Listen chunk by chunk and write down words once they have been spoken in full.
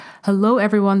Hello,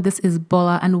 everyone. This is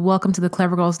Bola, and welcome to the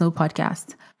Clever Girls Know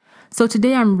podcast. So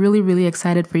today I'm really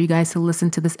excited for you guys to listen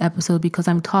to this episode because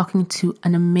I'm talking to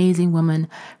an amazing woman.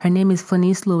 Her name is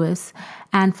Flanice Lewis,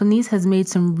 and Flanice has made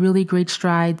some really great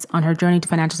strides on her journey to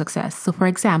financial success. So for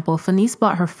example, Flanice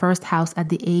bought her first house at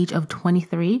the age of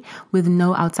 23 with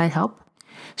no outside help.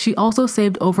 She also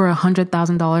saved over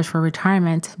 $100,000 for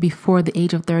retirement before the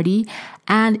age of 30.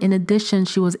 And in addition,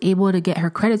 she was able to get her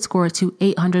credit score to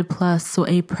 800 plus, so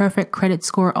a perfect credit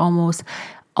score almost,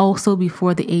 also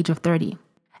before the age of 30.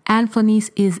 And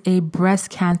Flanice is a breast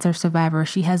cancer survivor.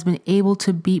 She has been able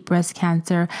to beat breast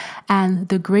cancer. And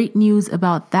the great news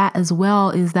about that as well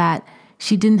is that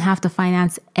she didn't have to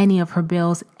finance any of her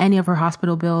bills, any of her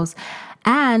hospital bills.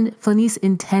 And Flanice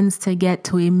intends to get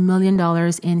to $1 million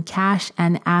in cash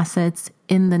and assets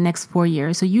in the next 4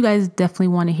 years. So you guys definitely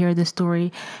want to hear this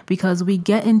story because we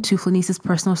get into Flanice's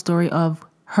personal story of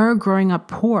her growing up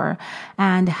poor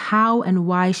and how and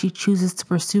why she chooses to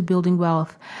pursue building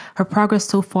wealth, her progress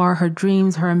so far, her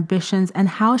dreams, her ambitions, and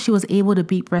how she was able to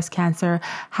beat breast cancer,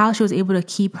 how she was able to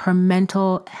keep her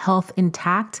mental health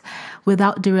intact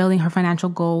without derailing her financial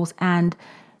goals. And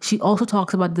she also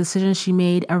talks about the decisions she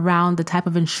made around the type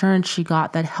of insurance she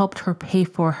got that helped her pay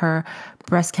for her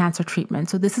breast cancer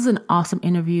treatment. So this is an awesome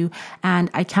interview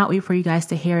and I can't wait for you guys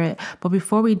to hear it. But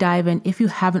before we dive in, if you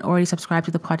haven't already subscribed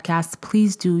to the podcast,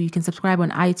 please do. You can subscribe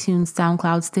on iTunes,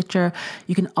 SoundCloud, Stitcher.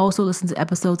 You can also listen to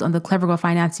episodes on the Clever Girl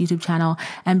Finance YouTube channel,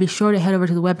 and be sure to head over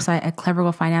to the website at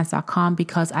clevergirlfinance.com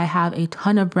because I have a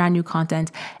ton of brand new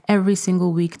content every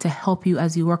single week to help you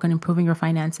as you work on improving your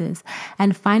finances.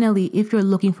 And finally, if you're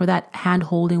looking for that hand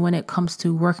holding when it comes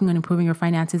to working on improving your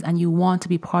finances and you want to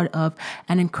be part of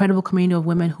an incredible community of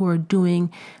women who are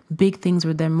doing big things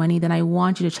with their money, then I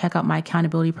want you to check out my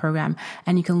accountability program.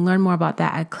 And you can learn more about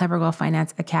that at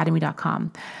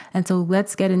clevergirlfinanceacademy.com. And so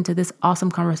let's get into this awesome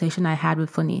conversation I had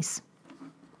with Flanice.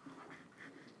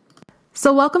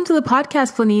 So welcome to the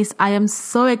podcast, Flanice. I am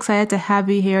so excited to have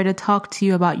you here to talk to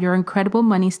you about your incredible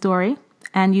money story.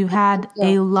 And you've had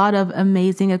a lot of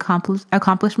amazing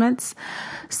accomplishments.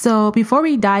 So before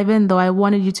we dive in, though, I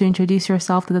wanted you to introduce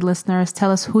yourself to the listeners. Tell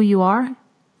us who you are.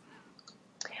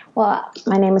 Well,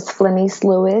 my name is Flanice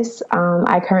Lewis.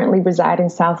 I currently reside in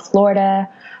South Florida.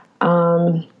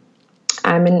 I'm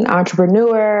an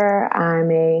entrepreneur. I'm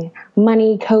a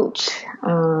money coach,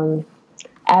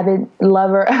 avid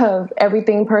lover of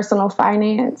everything personal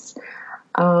finance,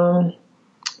 and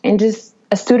just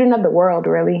a student of the world,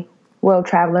 really. World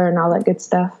traveler and all that good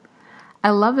stuff. I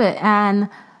love it. And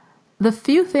the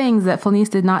few things that Flanice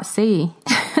did not say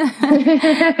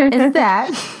is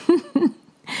that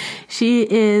she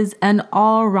is an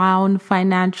all-round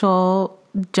financial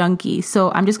junkie.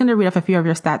 So I'm just going to read off a few of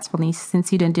your stats, Flanice,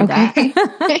 since you didn't do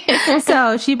that.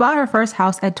 So she bought her first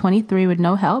house at 23 with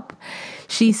no help.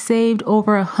 She saved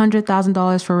over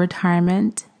 $100,000 for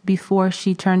retirement before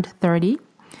she turned 30.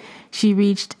 She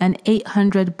reached an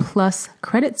 800 plus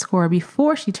credit score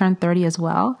before she turned 30 as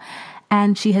well.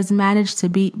 And she has managed to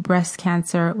beat breast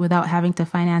cancer without having to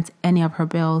finance any of her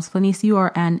bills. Flanice, you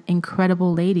are an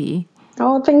incredible lady.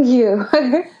 Oh, thank you.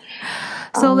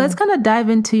 So let's kind of dive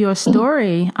into your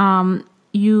story.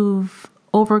 You've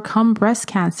overcome breast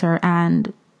cancer,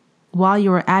 and while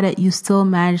you were at it, you still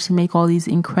managed to make all these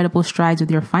incredible strides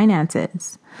with your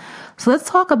finances. So let's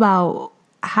talk about,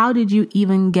 how did you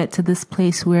even get to this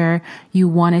place where you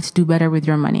wanted to do better with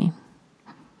your money?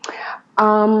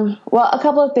 Well, a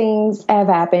couple of things have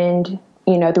happened,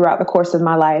 throughout the course of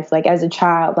my life. Like as a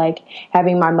child, like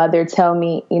having my mother tell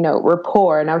me, we're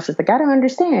poor. And I was just like, I don't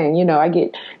understand. I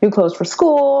get new clothes for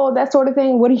school, that sort of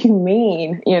thing. What do you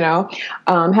mean?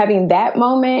 Having that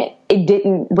moment, it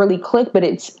didn't really click, but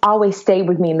it's always stayed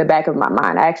with me in the back of my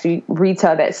mind. I actually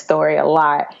retell that story a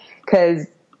lot because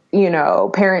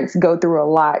parents go through a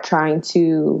lot trying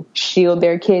to shield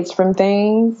their kids from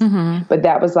things. Mm-hmm. But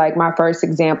that was like my first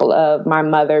example of my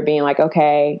mother being like,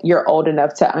 okay, you're old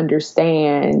enough to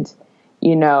understand,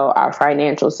 our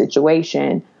financial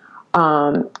situation.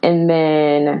 And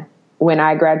then when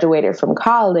I graduated from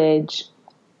college,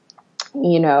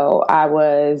 I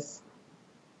was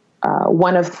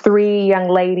one of 3 young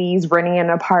ladies renting an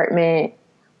apartment.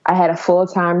 I had a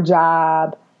full-time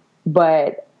job,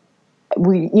 but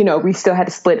we still had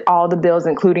to split all the bills,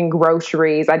 including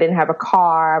groceries. I didn't have a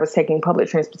car. I was taking public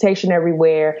transportation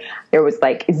everywhere. There was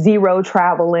like 0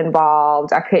 travel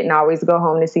involved. I couldn't always go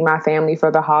home to see my family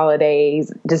for the holidays.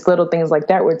 Just little things like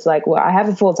that where it's like, well, I have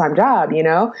a full-time job,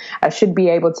 I should be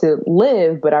able to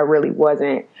live, but I really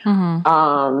wasn't.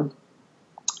 Mm-hmm.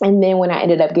 And then when I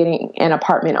ended up getting an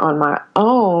apartment on my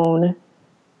own,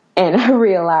 and I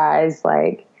realized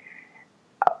like,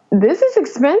 this is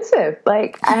expensive.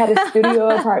 Like, I had a studio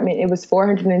apartment. It was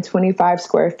 425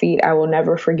 square feet. I will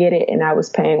never forget it. And I was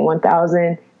paying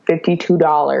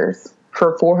 $1,052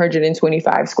 for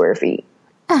 425 square feet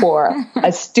for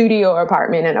a studio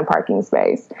apartment and a parking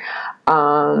space.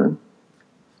 And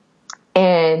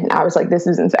I was like, this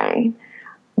is insane.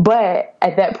 But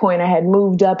at that point I had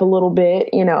moved up a little bit,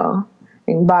 and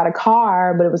bought a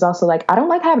car, but it was also like, I don't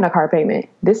like having a car payment.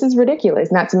 This is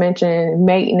ridiculous. Not to mention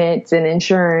maintenance and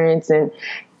insurance and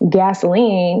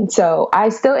gasoline. So I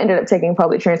still ended up taking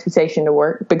public transportation to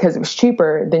work because it was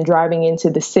cheaper than driving into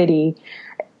the city.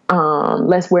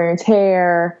 Less wear and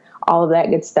tear, all of that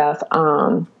good stuff.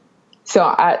 So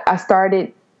I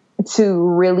started to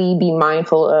really be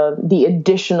mindful of the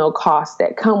additional costs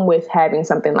that come with having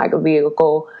something like a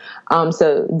vehicle.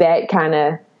 So that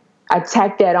I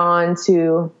tacked that on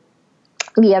to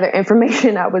the other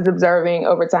information I was observing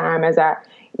over time as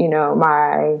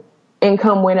my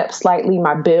income went up slightly,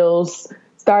 my bills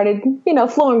started,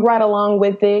 flowing right along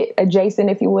with it, adjacent,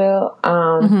 if you will.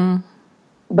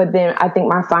 But then I think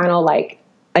my final,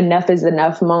 enough is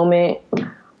enough moment,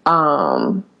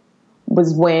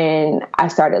 was when I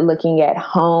started looking at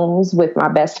homes with my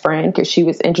best friend because she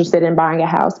was interested in buying a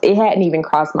house. It hadn't even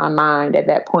crossed my mind at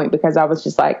that point because I was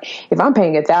just like, if I'm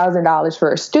paying $1,000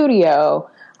 for a studio,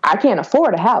 I can't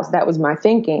afford a house. That was my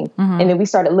thinking. And then we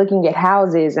started looking at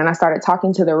houses and I started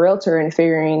talking to the realtor and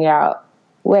figuring out,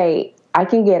 wait, I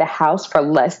can get a house for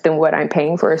less than what I'm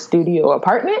paying for a studio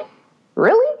apartment?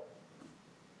 Really?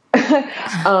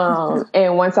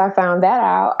 And once I found that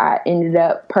out, I ended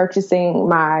up purchasing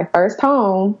my first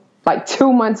home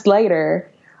 2 months later,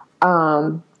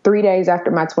 3 days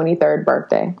after my 23rd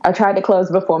birthday. I tried to close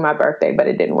before my birthday, but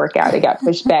it didn't work out. It got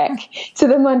pushed back to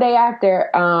the Monday after.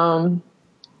 I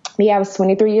was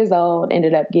 23 years old,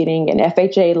 ended up getting an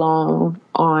FHA loan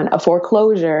on a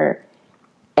foreclosure,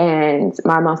 and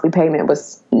my monthly payment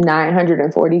was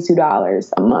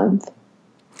 $942 a month.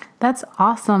 That's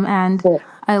awesome. And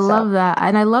I love that.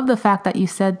 And I love the fact that you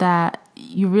said that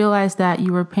you realized that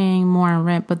you were paying more in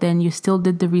rent, but then you still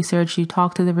did the research. You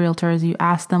talked to the realtors, you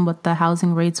asked them what the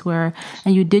housing rates were,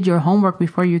 and you did your homework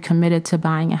before you committed to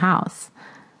buying a house.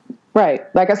 Right.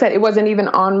 Like I said, it wasn't even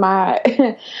on my,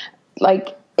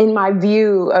 in my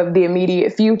view of the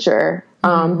immediate future.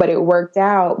 But it worked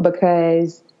out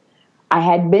because I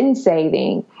had been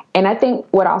saving. And I think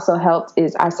what also helped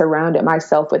is I surrounded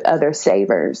myself with other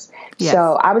savers. Yes.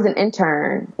 So I was an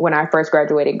intern when I first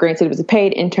graduated. Granted, it was a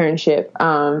paid internship.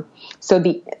 So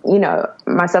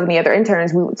myself and the other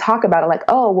interns, we would talk about it like,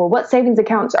 oh, well, what savings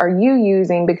accounts are you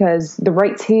using? Because the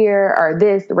rates here are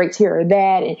this, the rates here are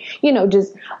that. And,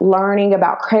 just learning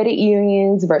about credit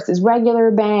unions versus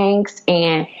regular banks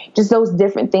and just those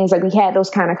different things. Like we had those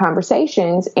kind of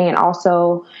conversations. And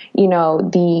also,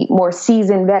 the more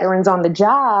seasoned veterans on the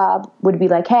job would be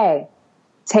like, hey,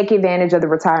 take advantage of the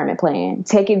retirement plan,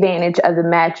 take advantage of the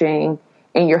matching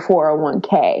in your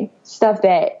 401k, stuff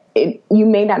that you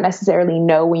may not necessarily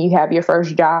know when you have your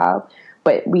first job,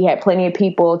 but we had plenty of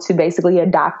people to basically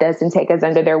adopt us and take us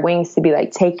under their wings to be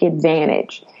like, take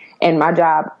advantage. And my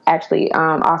job actually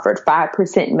offered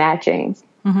 5% matching.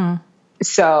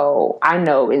 So I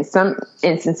know in some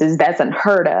instances that's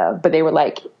unheard of, but they were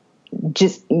like,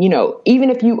 just, even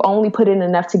if you only put in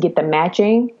enough to get the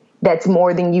matching, that's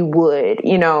more than you would,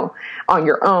 on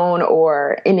your own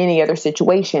or in any other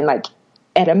situation. Like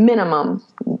at a minimum,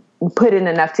 put in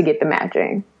enough to get the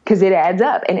matching because it adds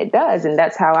up, and it does. And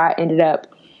that's how I ended up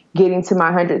getting to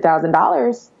my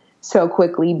 $100,000 so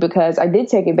quickly, because I did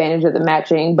take advantage of the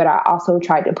matching, but I also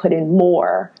tried to put in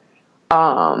more,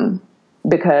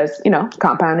 because,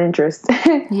 compound interest.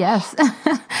 Yes.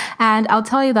 And I'll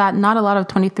tell you that not a lot of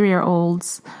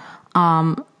 23-year-olds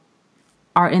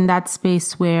are in that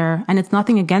space where, and it's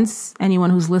nothing against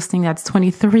anyone who's listening that's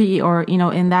 23 or,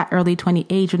 in that early 20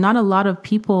 age, but not a lot of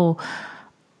people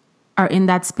are in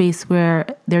that space where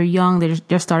they're young,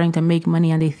 they're starting to make money,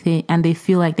 and they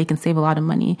feel like they can save a lot of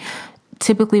money.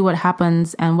 Typically what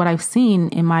happens, and what I've seen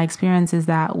in my experience, is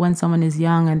that when someone is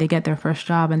young and they get their first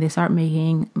job and they start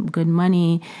making good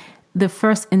money, the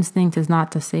first instinct is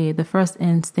not to save. The first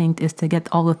instinct is to get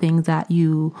all the things that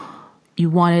you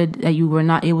wanted that you were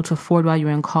not able to afford while you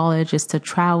were in college. Is to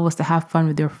travel, is to have fun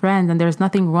with your friends. And there's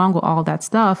nothing wrong with all that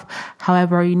stuff.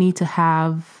 However, you need to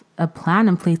have a plan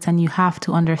in place, and you have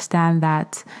to understand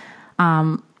that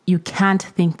you can't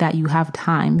think that you have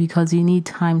time, because you need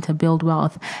time to build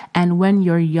wealth. And when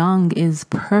you're young is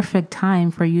perfect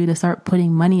time for you to start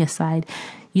putting money aside.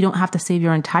 You don't have to save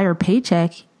your entire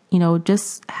paycheck.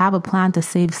 Just have a plan to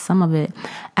save some of it.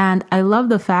 And I love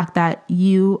the fact that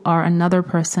you are another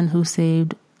person who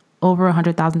saved over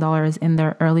 $100,000 in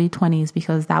their early 20s,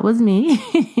 because that was me.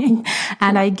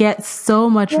 And I get so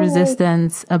much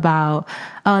resistance about,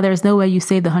 oh, there's no way you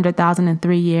saved 100,000 in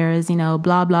 3 years,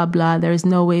 blah, blah, blah. There's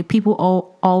no way.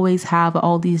 People always have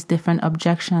all these different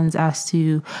objections as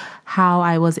to how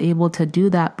I was able to do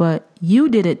that. But you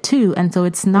did it too. And so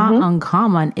it's not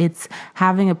uncommon. It's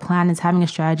having a plan, it's having a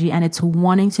strategy, and it's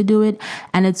wanting to do it.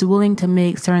 And it's willing to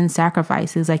make certain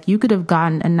sacrifices. Like, you could have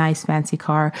gotten a nice fancy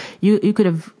car. You could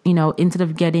have, instead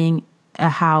of getting a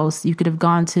house, you could have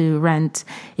gone to rent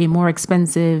a more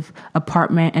expensive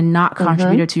apartment and not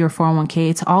contributed to your 401k.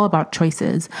 It's all about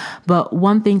choices. But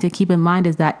one thing to keep in mind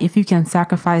is that if you can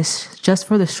sacrifice just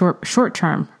for the short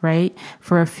term, right,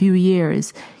 for a few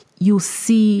years, you'll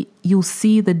see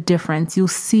the difference. You'll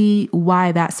see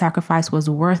why that sacrifice was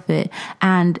worth it.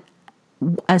 And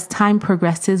as time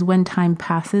progresses, when time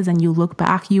passes and you look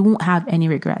back, you won't have any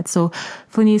regrets. So,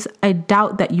 Flanice, I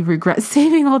doubt that you regret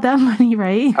saving all that money,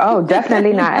 right? Oh,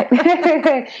 definitely not.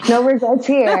 No regrets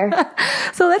here.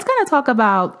 So let's kind of talk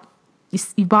about,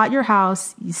 you bought your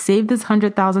house, you saved this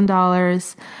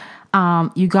 $100,000,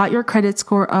 you got your credit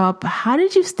score up. How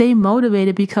did you stay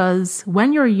motivated? Because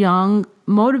when you're young,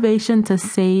 motivation to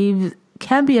save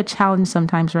can be a challenge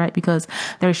sometimes, right? Because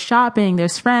there's shopping,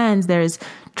 there's friends, there's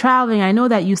traveling. I know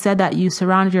that you said that you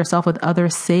surrounded yourself with other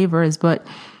savers, but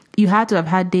you had to have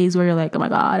had days where you're like, oh my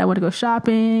God, I want to go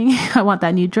shopping. I want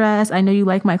that new dress. I know you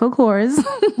like Michael Kors.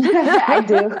 I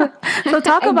do. So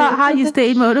talk about how you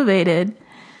stayed motivated.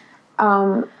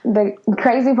 The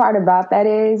crazy part about that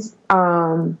is,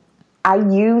 I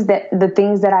use the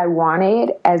things that I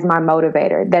wanted as my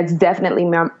motivator. That's definitely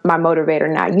my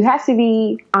motivator now. You have to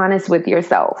be honest with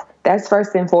yourself. That's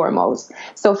first and foremost.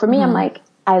 So for me, I'm like,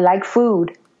 I like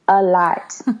food a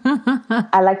lot.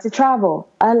 I like to travel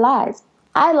a lot.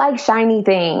 I like shiny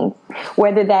things,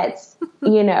 whether that's,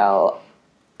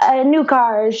 a new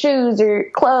car or shoes or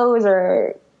clothes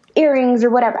or earrings or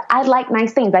whatever. I like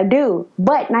nice things. I do.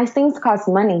 But nice things cost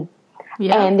money.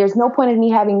 Yeah. And there's no point in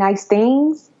me having nice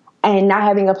things and not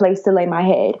having a place to lay my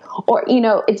head. Or,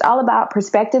 it's all about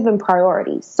perspective and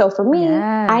priorities. So for me,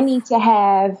 I need to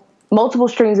have multiple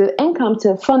streams of income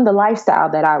to fund the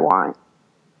lifestyle that I want.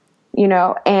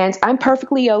 And I'm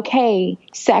perfectly okay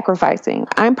sacrificing.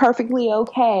 I'm perfectly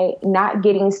okay not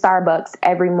getting Starbucks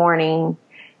every morning,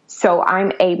 so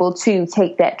I'm able to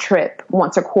take that trip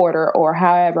once a quarter or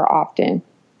however often.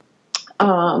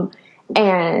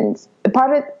 And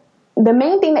the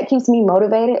main thing that keeps me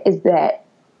motivated is that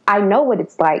I know what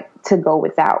it's like to go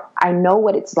without. I know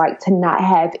what it's like to not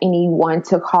have anyone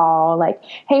to call, like,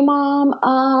 hey, Mom,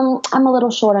 I'm a little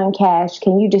short on cash.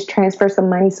 Can you just transfer some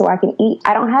money so I can eat?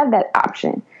 I don't have that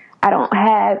option. I don't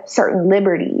have certain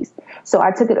liberties. So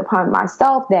I took it upon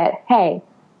myself that, hey,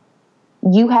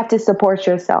 you have to support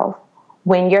yourself.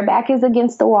 When your back is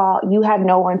against the wall, you have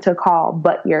no one to call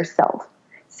but yourself.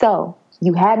 So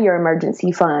you have your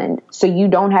emergency fund, so you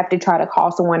don't have to try to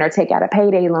call someone or take out a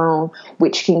payday loan,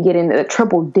 which can get into the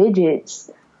triple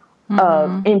digits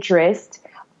of interest.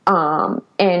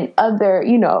 And other,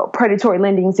 predatory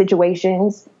lending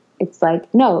situations. It's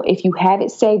like, no, if you have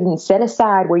it saved and set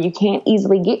aside where you can't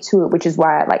easily get to it, which is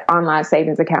why online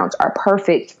savings accounts are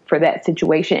perfect for that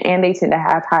situation. And they tend to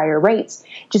have higher rates.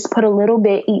 Just put a little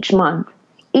bit each month,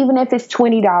 even if it's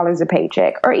 $20 a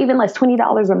paycheck or even less,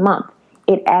 $20 a month.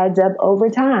 It adds up over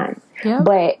time. Yep.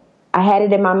 But I had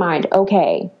it in my mind,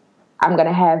 okay, I'm going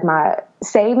to have my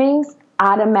savings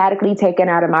automatically taken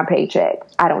out of my paycheck.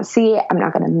 I don't see it. I'm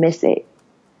not going to miss it.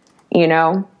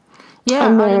 Yeah.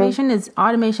 Then,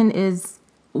 automation is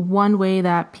one way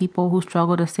that people who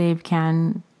struggle to save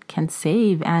can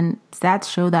save. And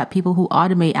stats show that people who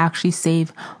automate actually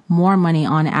save more money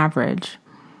on average.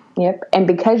 Yep. And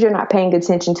because you're not paying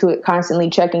attention to it, constantly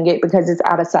checking it because it's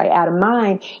out of sight, out of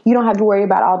mind, you don't have to worry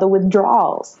about all the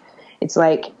withdrawals. It's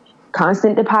like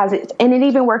constant deposits. And it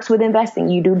even works with investing.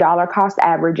 You do dollar cost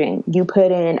averaging. You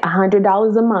put in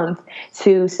 $100 a month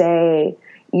to say,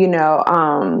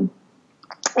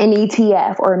 an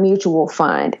ETF or a mutual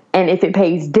fund. And if it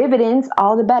pays dividends,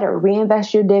 all the better.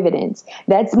 Reinvest your dividends.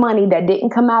 That's money that didn't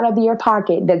come out of your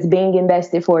pocket that's being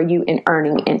invested for you and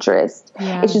earning interest.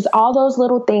 Yes. It's just all those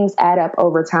little things add up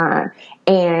over time.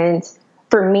 And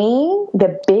for me,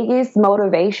 the biggest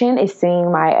motivation is seeing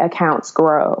my accounts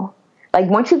grow. Like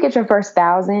once you get your first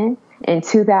 1,000 and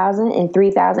 2,000 and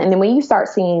 3,000, and then when you start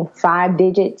seeing 5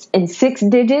 digits and 6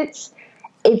 digits,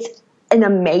 it's an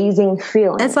amazing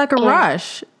feeling. It's like a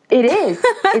rush. It is.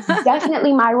 It's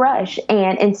definitely my rush.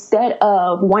 And instead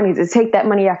of wanting to take that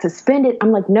money out to spend it,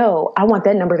 I'm like, no, I want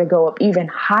that number to go up even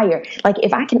higher. Like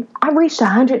if I reached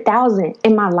 100,000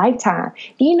 in my lifetime.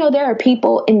 Do you know there are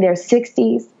people in their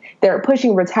 60s that are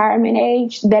pushing retirement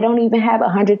age that don't even have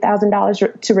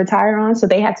 $100,000 to retire on, so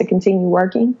they have to continue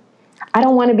working. I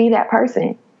don't want to be that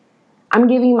person. I'm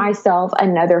giving myself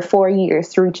another 4 years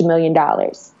to reach $1 million.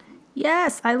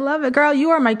 Yes, I love it. Girl, you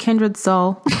are my kindred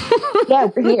soul. Yeah,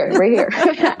 we're here.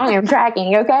 I am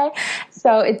tracking, okay?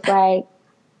 So it's like,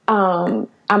 I'm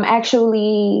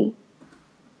actually,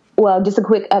 well, just a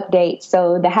quick update.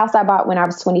 So the house I bought when I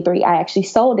was 23, I actually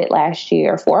sold it last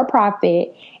year for a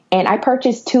profit, and I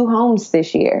purchased 2 homes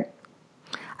this year.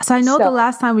 So I know the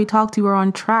last time we talked, you were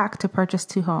on track to purchase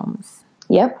 2 homes.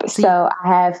 Yep. So I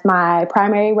have my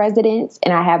primary residence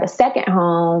and I have a second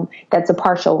home that's a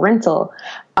partial rental.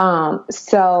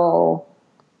 So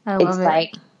it's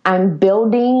like I'm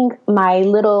building my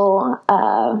little,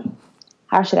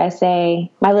 how should I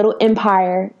say, my little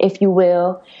empire, if you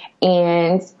will.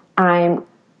 And I'm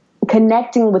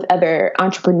connecting with other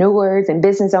entrepreneurs and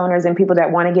business owners and people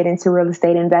that want to get into real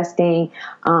estate investing.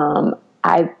 I'm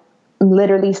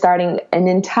literally starting an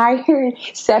entire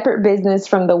separate business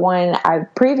from the one I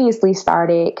previously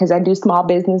started because I do small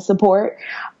business support.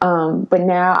 But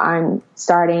now I'm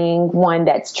starting one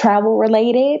that's travel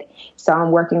related. So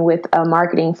I'm working with a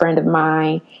marketing friend of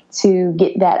mine to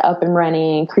get that up and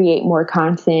running, create more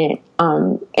content,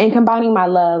 and combining my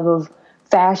love of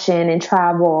fashion and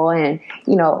travel and,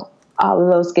 you know, all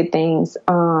of those good things.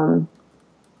 But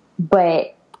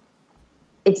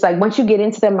it's like once you get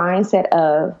into the mindset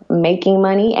of making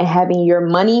money and having your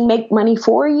money make money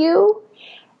for you,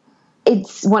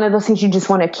 it's one of those things you just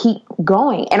want to keep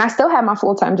going. And I still have my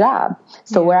full-time job.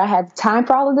 So where I have time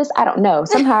for all of this, I don't know.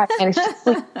 Somehow I managed to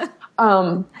sleep.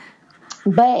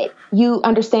 But you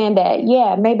understand that,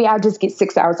 yeah, maybe I'll just get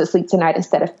 6 hours of sleep tonight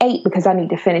instead of 8 because I need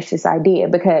to finish this idea.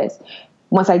 Because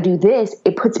once I do this,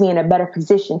 it puts me in a better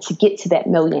position to get to that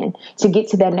million, to get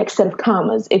to that next set of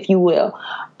commas, if you will.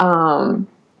 And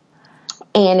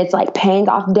it's like paying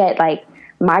off debt. Like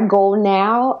my goal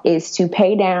now is to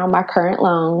pay down my current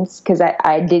loans because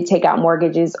I did take out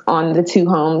mortgages on the 2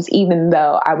 homes, even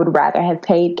though I would rather have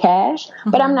paid cash.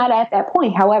 Mm-hmm. But I'm not at that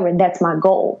point. However, that's my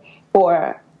goal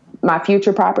for my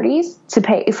future properties, to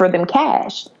pay for them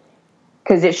cash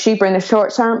because it's cheaper in the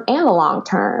short term and the long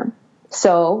term.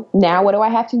 So now what do I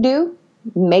have to do?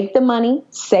 Make the money,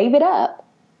 save it up,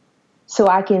 so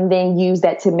I can then use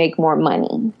that to make more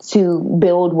money, to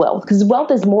build wealth. Because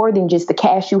wealth is more than just the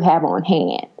cash you have on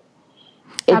hand.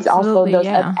 It's also those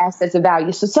other assets of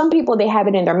value. So some people, they have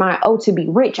it in their mind, oh, to be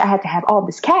rich, I have to have all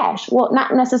this cash. Well,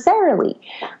 not necessarily.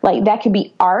 Like that could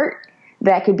be art.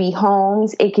 That could be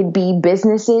homes. It could be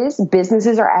businesses.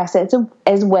 Businesses are assets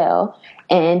as well.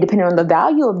 And depending on the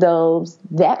value of those,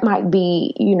 that might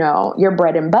be, you know, your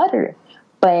bread and butter.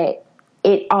 But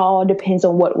it all depends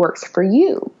on what works for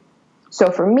you. So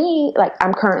for me, like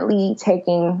I'm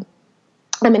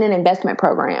in an investment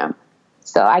program.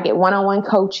 So I get one-on-one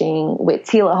coaching with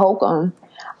Tila Holcomb.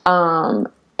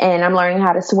 And I'm learning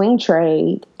how to swing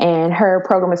trade. And her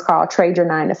program is called Trade Your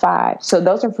 9 to 5. So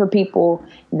those are for people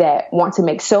that want to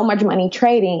make so much money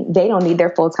trading, they don't need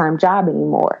their full-time job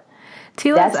anymore.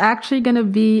 Tila's actually going to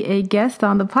be a guest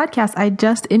on the podcast. I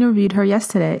just interviewed her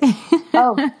yesterday.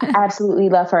 Oh, I absolutely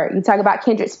love her. You talk about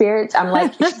kindred spirits. I'm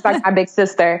like, she's like my big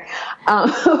sister.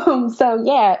 So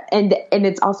yeah. And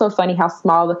it's also funny how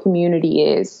small the community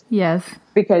is. Yes.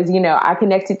 Because, you know, I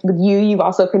connected with you. You've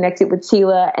also connected with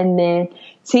Tila. And then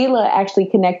Tila actually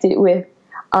connected with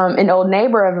an old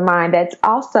neighbor of mine that's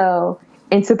also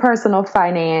into personal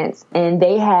finance. And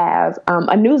they have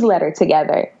a newsletter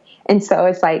together. And so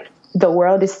it's like the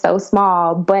world is so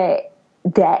small, but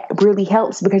that really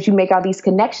helps because you make all these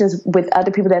connections with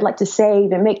other people that like to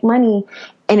save and make money.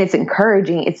 And it's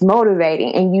encouraging. It's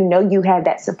motivating. And you know you have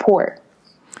that support.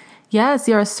 Yes,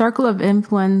 your circle of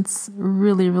influence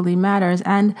really, really matters.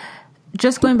 And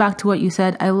just going back to what you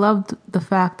said, I loved the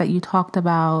fact that you talked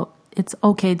about it's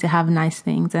okay to have nice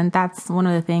things. And that's one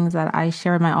of the things that I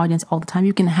share with my audience all the time.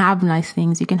 You can have nice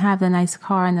things. You can have the nice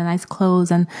car and the nice clothes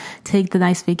and take the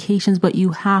nice vacations, but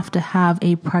you have to have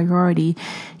a priority.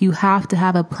 You have to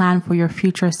have a plan for your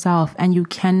future self. And you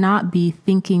cannot be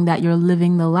thinking that you're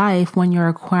living the life when you're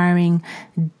acquiring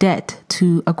debt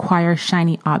to acquire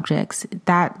shiny objects.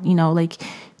 That, you know, like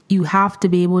you have to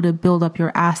be able to build up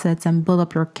your assets and build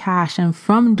up your cash. And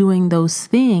from doing those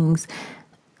things,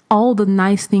 all the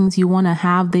nice things you want to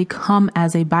have, they come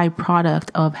as a byproduct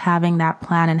of having that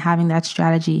plan and having that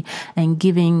strategy and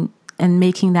giving and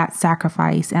making that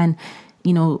sacrifice and,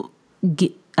 you know,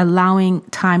 allowing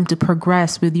time to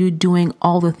progress with you doing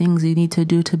all the things you need to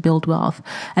do to build wealth.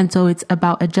 And so it's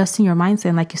about adjusting your mindset.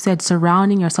 And like you said,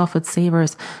 surrounding yourself with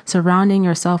savers, surrounding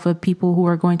yourself with people who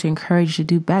are going to encourage you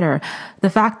to do better. The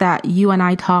fact that you and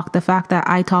I talk, the fact that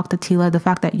I talk to Tila, the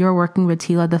fact that you're working with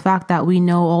Tila, the fact that we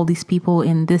know all these people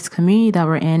in this community that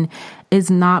we're in is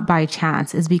not by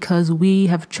chance. It's because we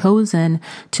have chosen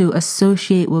to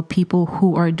associate with people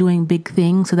who are doing big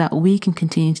things so that we can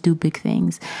continue to do big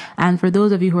things. And for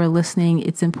those of you who are listening,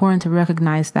 it's important to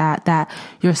recognize that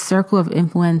your circle of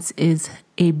influence is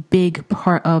a big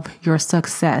part of your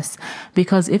success.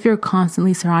 Because if you're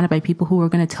constantly surrounded by people who are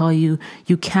going to tell you,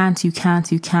 you can't,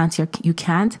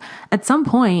 at some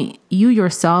point, you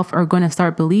yourself are going to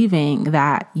start believing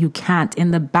that you can't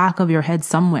in the back of your head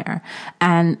somewhere.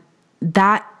 And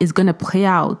that is going to play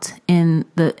out in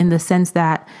the sense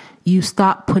that you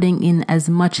stop putting in as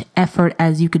much effort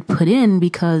as you could put in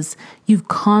because you've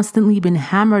constantly been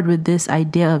hammered with this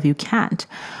idea of you can't.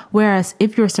 Whereas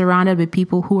if you're surrounded by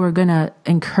people who are going to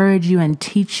encourage you and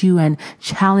teach you and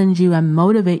challenge you and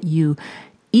motivate you,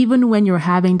 even when you're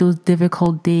having those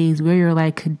difficult days where you're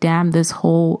like, damn this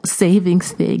whole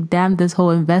savings thing, damn this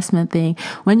whole investment thing,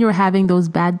 when you're having those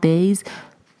bad days,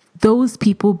 those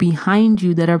people behind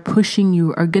you that are pushing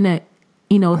you are going to,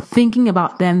 thinking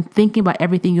about them, thinking about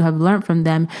everything you have learned from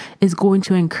them is going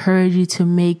to encourage you to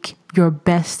make your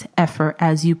best effort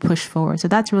as you push forward. So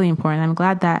that's really important. I'm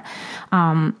glad that,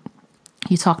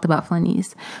 you talked about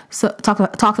Flanice. So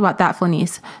talked about that,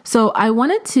 Flanice. So I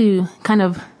wanted to kind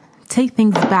of take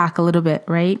things back a little bit,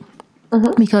 right?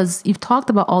 Mm-hmm. Because you've talked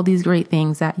about all these great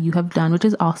things that you have done, which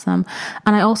is awesome.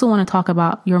 And I also want to talk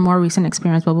about your more recent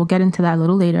experience, but we'll get into that a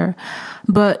little later.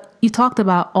 But you talked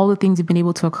about all the things you've been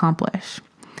able to accomplish.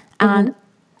 Mm-hmm. And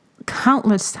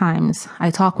countless times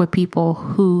I talk with people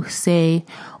who say,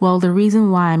 well, the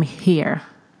reason why I'm here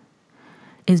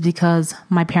is because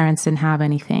my parents didn't have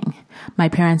anything. My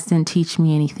parents didn't teach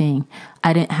me anything.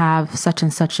 I didn't have such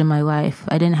and such in my life.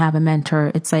 I didn't have a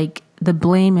mentor. It's like the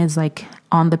blame is like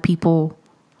on the people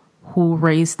who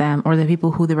raised them or the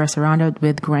people who they were surrounded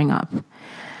with growing up.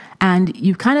 And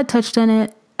you kind of touched on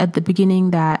it at the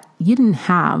beginning that you didn't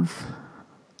have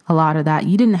a lot of that.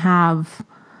 You didn't have,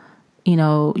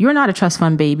 you're not a trust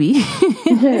fund baby.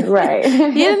 Right.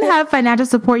 You didn't have financial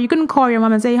support. You couldn't call your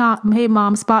mom and say, hey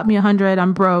mom, spot me 100.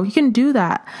 I'm broke. You couldn't do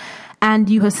that. And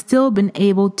you have still been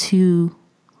able to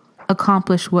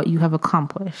accomplish what you have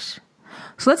accomplished.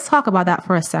 So let's talk about that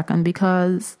for a second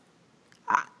because,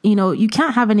 you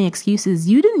can't have any excuses.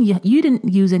 You didn't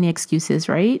use any excuses,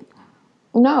 right?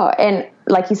 No. And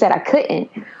like you said, I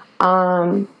couldn't.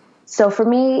 So for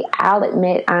me, I'll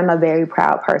admit I'm a very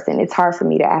proud person. It's hard for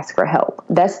me to ask for help.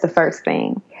 That's the first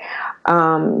thing.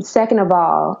 Second of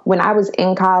all, when I was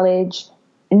in college,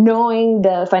 knowing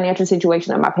the financial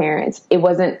situation of my parents, it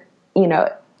wasn't,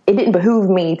 it didn't behoove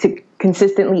me to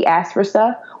consistently ask for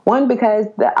stuff. One, because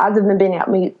the odds of them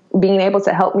being able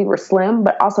to help me were slim,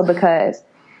 but also because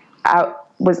I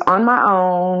was on my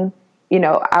own.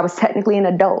 I was technically an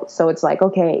adult. So it's like,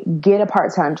 okay, get a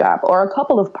part-time job or a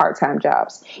couple of part-time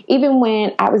jobs. Even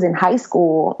when I was in high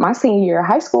school, my senior year of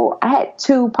high school, I had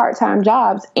 2 part-time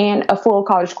jobs and a full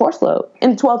college course load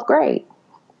in 12th grade.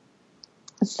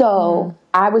 So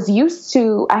I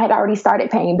had already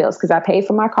started paying bills because I paid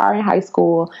for my car in high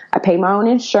school. I paid my own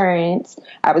insurance.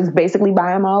 I was basically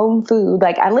buying my own food.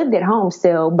 Like I lived at home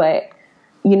still, but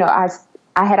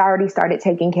I had already started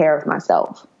taking care of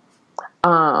myself.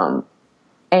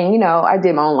 And I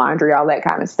did my own laundry, all that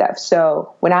kind of stuff.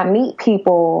 So when I meet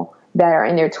people that are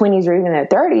in their 20s or even their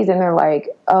 30s and they're like,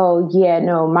 oh yeah,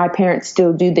 no, my parents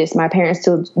still do this. My parents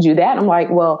still do that. I'm like,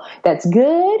 well, that's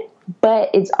good. But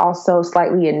it's also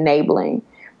slightly enabling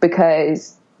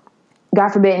because God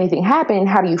forbid anything happen,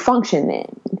 how do you function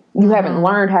then? You haven't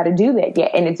learned how to do that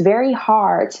yet. And it's very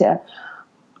hard to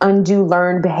undo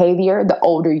learned behavior the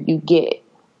older you get.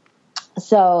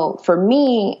 So for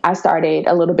me, I started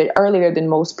a little bit earlier than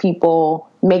most people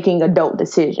making adult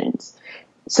decisions.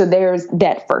 So there's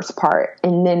that first part.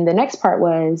 And then the next part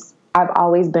was I've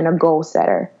always been a goal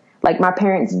setter. Like my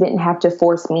parents didn't have to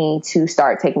force me to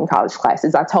start taking college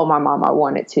classes. I told my mom I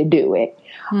wanted to do it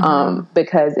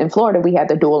because in Florida we had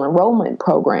the dual enrollment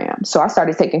program. So I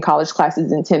started taking college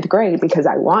classes in 10th grade because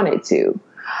I wanted to.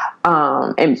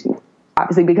 And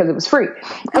obviously because it was free.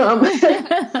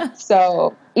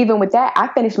 So even with that, I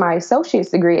finished my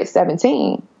associate's degree at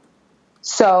 17.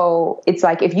 So it's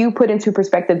like, if you put into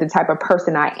perspective the type of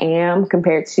person I am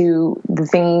compared to the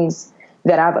things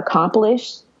that I've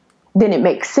accomplished, then it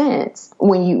makes sense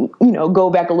when you go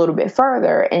back a little bit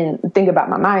further and think about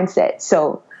my mindset.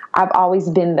 So I've always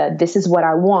been this is what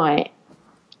I want.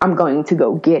 I'm going to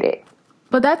go get it.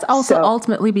 But that's also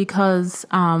ultimately because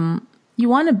you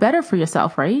wanted better for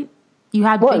yourself, right? You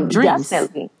had big dreams.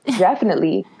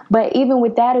 Definitely. But even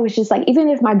with that, it was just like, even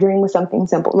if my dream was something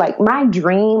simple, like my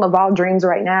dream of all dreams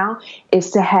right now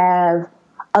is to have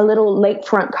a little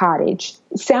lakefront cottage.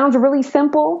 It sounds really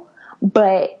simple,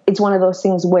 but it's one of those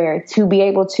things where to be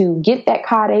able to get that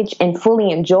cottage and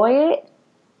fully enjoy it,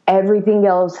 everything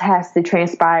else has to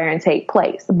transpire and take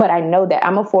place. But I know that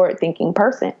I'm a forward thinking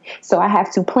person. So I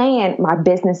have to plan my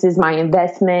businesses, my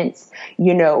investments,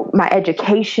 my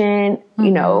education,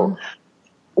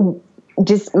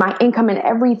 just my income and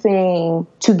everything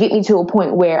to get me to a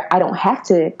point where I don't have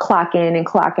to clock in and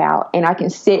clock out, and I can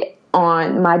sit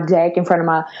on my deck in front of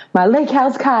my lake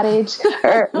house cottage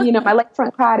or, my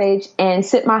lakefront cottage and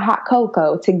sip my hot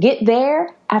cocoa. To get there,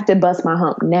 I have to bust my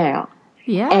hump now.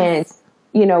 Yeah. And,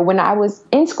 when I was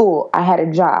in school, I had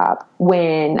a job.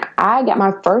 When I got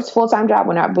my first full-time job,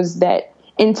 when I was that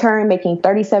intern making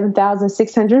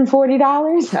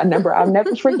 $37,640, a number I'll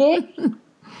never forget.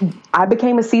 I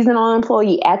became a seasonal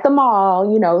employee at the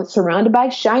mall, surrounded by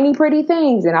shiny, pretty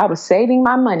things. And I was saving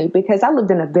my money because I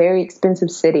lived in a very expensive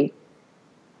city.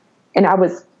 And I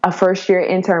was a first-year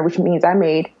intern, which means I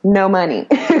made no money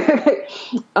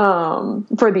for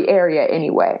the area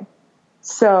anyway.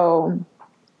 So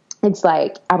it's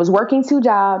like I was working 2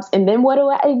 jobs. And then what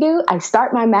do? I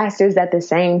start my master's at the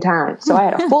same time. So I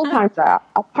had a full-time job,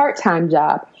 a part-time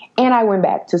job, and I went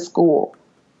back to school.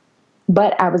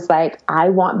 But I was like, I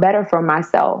want better for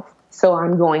myself. So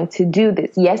I'm going to do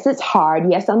this. Yes, it's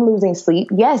hard. Yes, I'm losing sleep.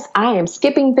 Yes, I am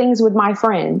skipping things with my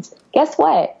friends. Guess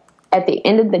what? At the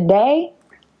end of the day,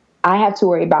 I have to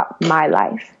worry about my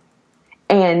life.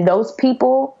 And those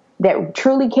people that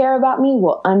truly care about me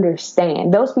will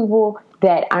understand. Those people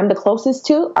that I'm the closest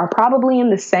to are probably in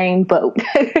the same boat.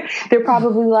 They're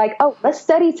probably like, oh, let's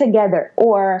study together.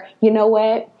 Or, you know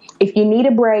what? If you need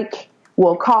a break,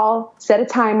 we'll call, set a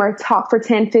timer, talk for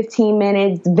 10, 15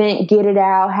 minutes, vent, get it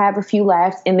out, have a few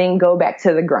laughs, and then go back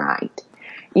to the grind,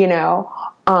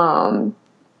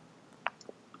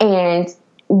 And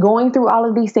going through all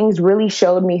of these things really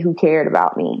showed me who cared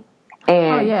about me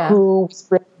and who was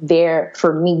really there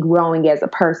for me growing as a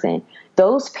person.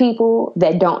 Those people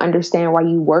that don't understand why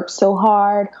you work so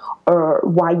hard or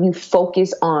why you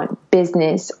focus on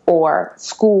business or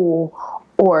school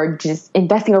or just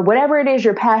investing or whatever it is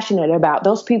you're passionate about,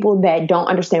 those people that don't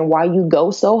understand why you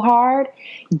go so hard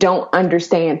don't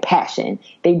understand passion.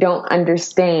 They don't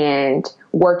understand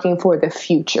working for the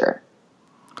future.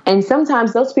 And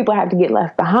sometimes those people have to get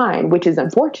left behind, which is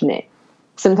unfortunate.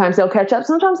 Sometimes they'll catch up.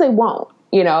 Sometimes they won't.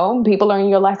 People are in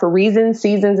your life for reasons,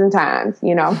 seasons, and times,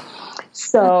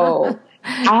 So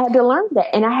I had to learn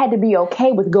that. And I had to be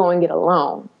okay with going it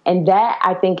alone. And that,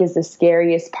 I think, is the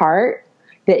scariest part.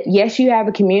 That, yes, you have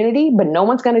a community, but no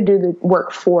one's going to do the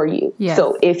work for you. Yes.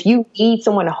 So if you need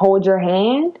someone to hold your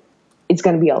hand, it's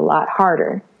going to be a lot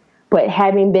harder. But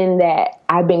having been that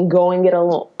I've been going it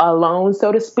alone,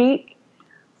 so to speak,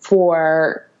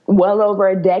 for well over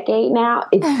a decade now,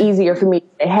 it's easier for me to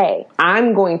say, hey,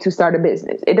 I'm going to start a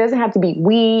business. It doesn't have to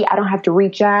be I don't have to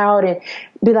reach out and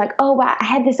be like, oh, wow, I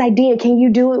had this idea. Can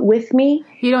you do it with me?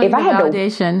 You don't need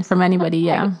validation from anybody,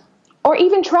 yeah. Or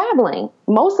even traveling.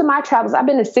 Most of my travels, I've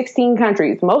been to 16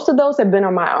 countries. Most of those have been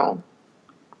on my own.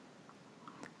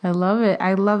 I love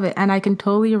it. And I can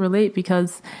totally relate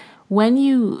because when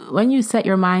you set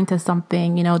your mind to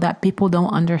something, that people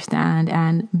don't understand,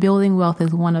 and building wealth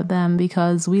is one of them,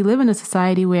 because we live in a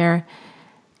society where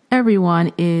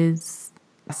everyone is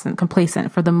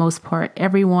complacent for the most part.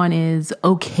 Everyone is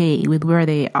okay with where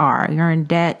they are. You're in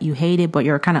debt, you hate it, but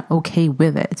you're kind of okay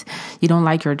with it. You don't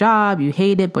like your job, you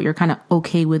hate it, but you're kind of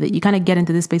okay with it. You kind of get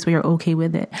into this space where you're okay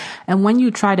with it. And when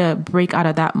you try to break out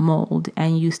of that mold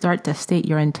and you start to state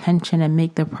your intention and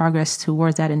make the progress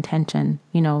towards that intention,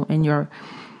 in your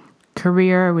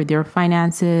career, with your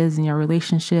finances, in your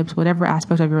relationships, whatever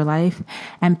aspect of your life,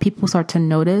 and people start to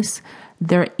notice,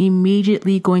 they're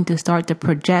immediately going to start to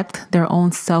project their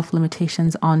own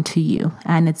self-limitations onto you.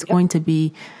 And it's going to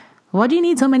be, what do you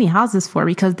need so many houses for?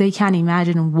 Because they can't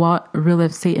imagine what real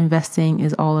estate investing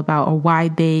is all about, or why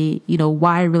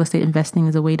why real estate investing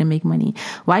is a way to make money.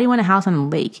 Why do you want a house on a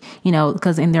lake?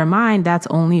 Because in their mind, that's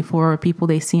only for people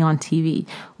they see on TV.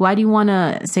 Why do you want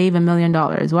to save $1 million?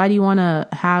 Why do you want to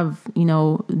have,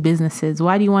 businesses?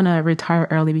 Why do you want to retire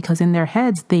early? Because in their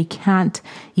heads, they can't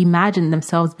imagine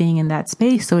themselves being in that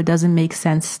space. So it doesn't make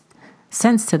sense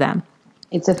to them.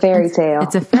 It's a fairy tale.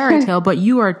 It's a fairy tale, but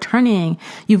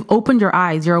you've opened your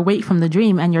eyes, you're awake from the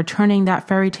dream, and you're turning that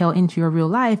fairy tale into your real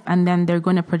life. And then they're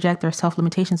going to project their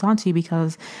self-limitations onto you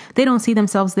because they don't see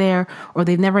themselves there, or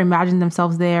they've never imagined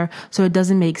themselves there. So it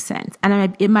doesn't make sense.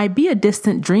 And it might be a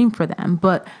distant dream for them.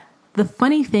 But the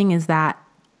funny thing is that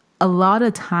a lot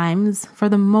of times, for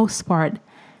the most part,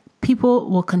 people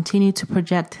will continue to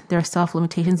project their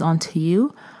self-limitations onto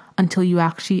you until you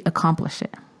actually accomplish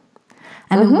it.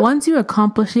 And then once you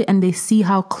accomplish it and they see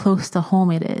how close to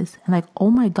home it is, and like,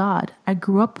 oh my God, I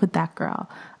grew up with that girl.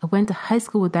 I went to high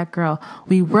school with that girl.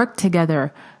 We worked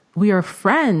together. We are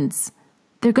friends.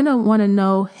 They're going to want to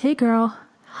know, hey girl,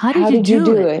 how did you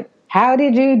do it? How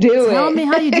did you do it? Tell me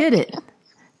how you did it.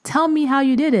 Tell me how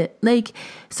you did it. Like,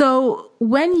 so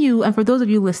and for those of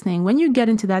you listening, when you get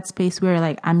into that space where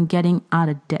like, I'm getting out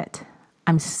of debt,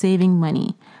 I'm saving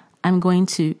money, I'm going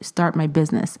to start my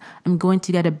business, I'm going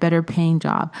to get a better paying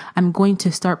job, I'm going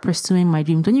to start pursuing my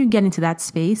dreams. When you get into that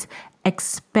space,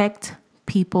 expect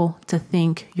people to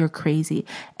think you're crazy.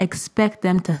 Expect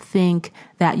them to think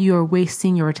that you're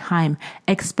wasting your time.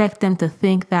 Expect them to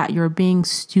think that you're being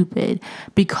stupid,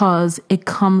 because it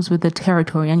comes with the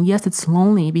territory. And yes, it's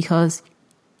lonely because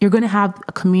you're going to have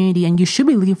a community, and you should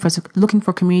be looking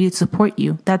for community to support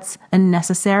you. That's a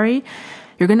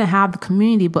You're going to have the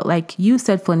community, but like you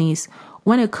said, Flanice,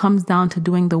 when it comes down to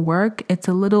doing the work, it's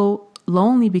a little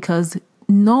lonely because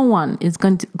no one is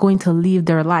going to leave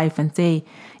their life and say,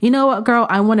 you know what, girl,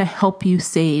 I want to help you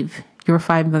save your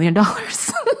 $5 million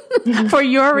for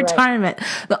your retirement.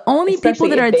 The only people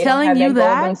that are telling you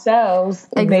that themselves,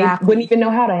 exactly, they wouldn't even know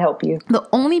how to help you. The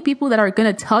only people that are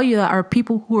going to tell you that are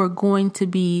people who are going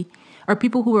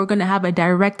to have a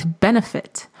direct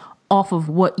benefit off of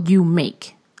what you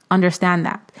make. Understand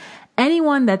that.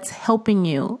 Anyone that's helping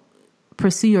you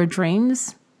pursue your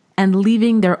dreams and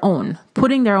putting their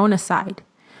own aside,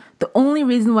 the only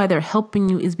reason why they're helping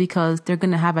you is because they're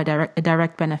going to have a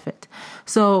direct benefit.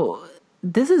 So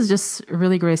this is just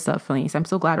really great stuff, Flanice. I'm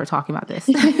so glad we're talking about this.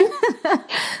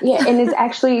 Yeah, and it's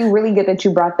actually really good that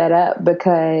you brought that up,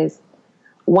 because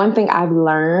one thing I've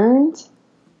learned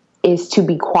is to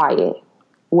be quiet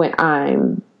when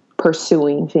I'm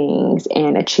pursuing things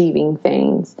and achieving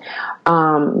things.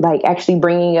 Like actually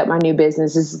bringing up my new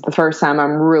business. This is the first time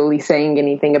I'm really saying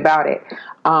anything about it.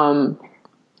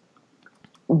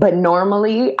 But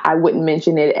normally I wouldn't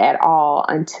mention it at all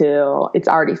until it's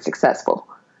already successful,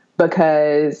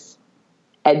 because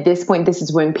at this point, this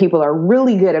is when people are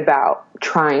really good about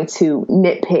trying to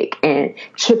nitpick and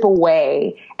chip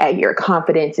away at your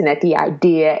confidence and at the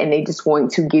idea, and they just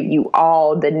want to give you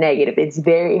all the negative. It's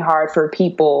very hard for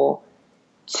people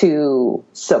to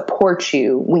support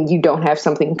you when you don't have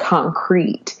something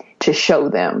concrete to show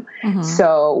them. Mm-hmm.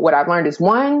 So what I've learned is,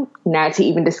 one, not to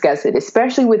even discuss it,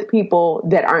 especially with people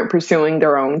that aren't pursuing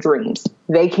their own dreams.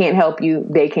 They can't help you.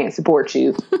 They can't support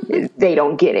you. They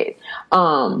don't get it.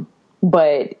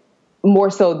 But more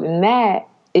so than that,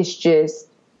 it's just,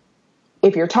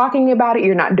 if you're talking about it,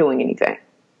 you're not doing anything.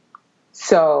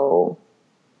 So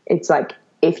it's like,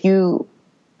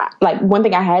 one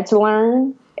thing I had to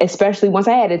learn, especially once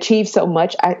I had achieved so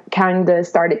much, I kind of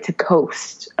started to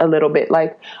coast a little bit.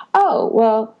 Like, oh,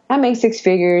 well, I make 6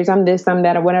 figures. I'm this, I'm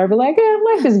that, or whatever. Like,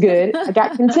 life is good. I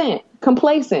got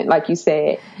complacent, like you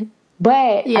said.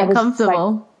 But yeah, I was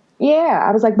comfortable.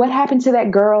 I was like, what happened to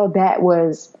that girl that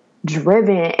was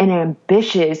driven and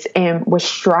ambitious and was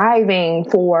striving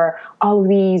for all of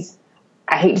these,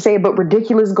 I hate to say it, but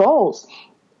ridiculous goals?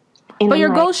 And but your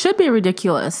goals should be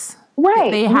ridiculous. Right.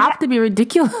 They have to be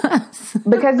ridiculous.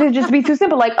 Because it'd just be too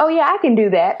simple. Like, oh yeah, I can do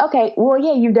that. Okay. Well,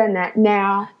 yeah, you've done that.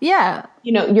 Now, yeah,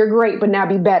 you're great, but now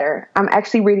be better. I'm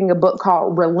actually reading a book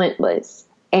called Relentless,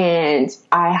 and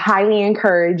I highly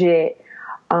encourage it.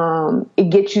 It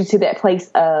gets you to that place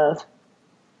of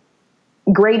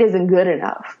great isn't good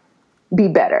enough. Be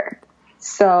better.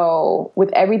 So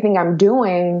with everything I'm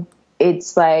doing,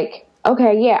 it's like,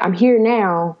 okay, yeah, I'm here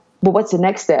now, but what's the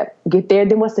next step? Get there,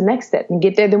 then what's the next step? And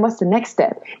get there, then what's the next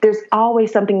step? There's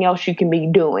always something else you can be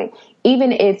doing.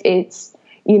 Even if it's,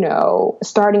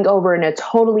 starting over in a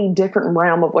totally different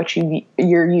realm of what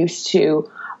you're used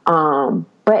to.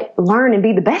 But learn and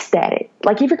be the best at it.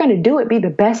 Like, if you're going to do it, be the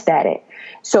best at it.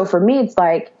 So for me, it's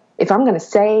like, if I'm going to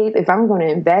save, if I'm going to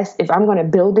invest, if I'm going to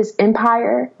build this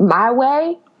empire my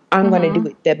way, I'm going to do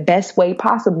it the best way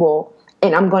possible.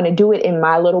 And I'm going to do it in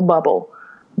my little bubble,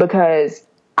 because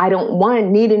I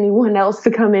don't, need anyone else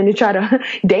to come in and try to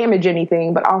damage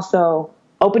anything, but also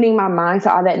opening my mind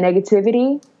to all that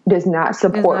negativity does not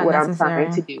support what I'm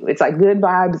trying to do. It's like good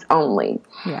vibes only.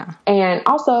 Yeah. And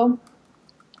also,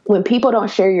 when people don't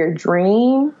share your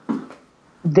dream,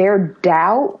 their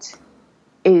doubt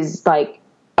is like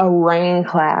a rain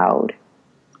cloud.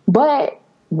 But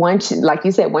once, like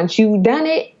you said, once you've done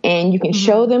it and you can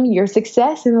show them your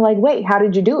success, and they're like, wait, how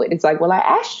did you do it? It's like, well, I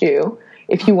asked you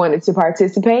if you wanted to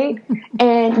participate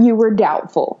and you were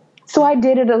doubtful. So I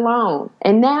did it alone.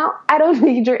 And now I don't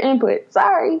need your input.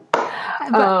 Sorry.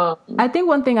 I think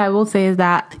one thing I will say is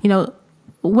that,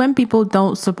 when people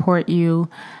don't support you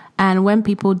and when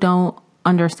people don't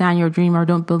understand your dream or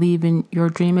don't believe in your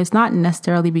dream, it's not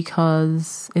necessarily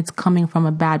because it's coming from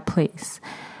a bad place.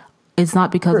 It's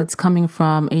not because it's coming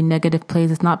from a negative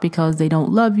place. It's not because they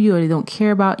don't love you or they don't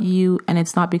care about you. And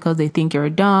it's not because they think you're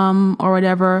dumb or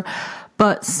whatever.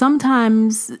 But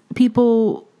sometimes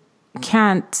people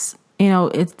can't,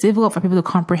 it's difficult for people to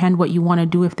comprehend what you want to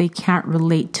do if they can't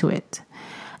relate to it.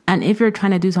 And if you're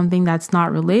trying to do something that's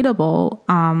not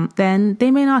relatable, then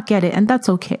they may not get it. And that's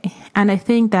okay. And I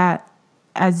think that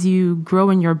as you grow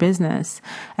in your business,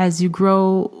 as you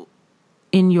grow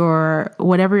in your,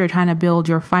 whatever you're trying to build,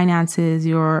 your finances,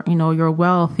 your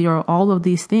wealth, your, all of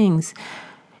these things,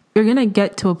 you're going to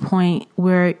get to a point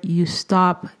where you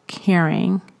stop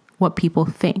caring what people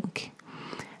think.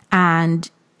 And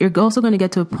you're also going to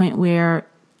get to a point where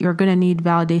you're going to need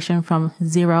validation from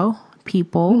zero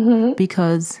people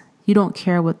because you don't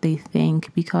care what they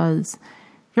think, because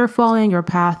you're following your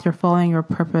path, you're following your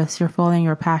purpose, you're following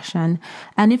your passion.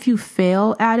 And if you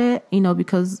fail at it,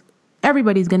 because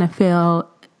everybody's going to fail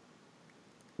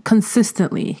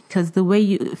consistently, because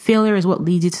failure is what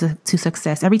leads you to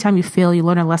success. Every time you fail, you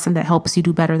learn a lesson that helps you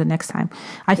do better the next time.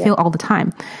 I fail all the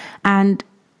time. And,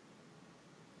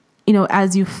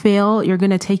 as you fail, you're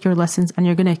going to take your lessons and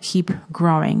you're going to keep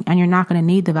growing, and you're not going to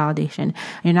need the validation.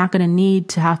 You're not going to need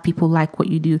to have people like what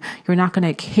you do. You're not going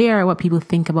to care what people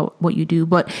think about what you do.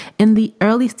 But in the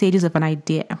early stages of an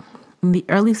idea, in the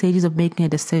early stages of making a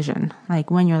decision, like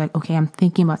when you're like, okay, I'm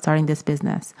thinking about starting this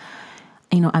business,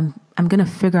 I'm going to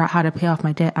figure out how to pay off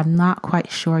my debt. I'm not quite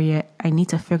sure yet. I need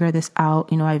to figure this out.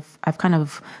 I've kind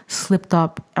of slipped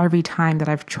up every time that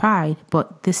I've tried,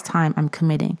 but this time I'm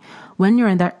committing. When you're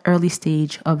in that early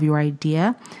stage of your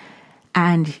idea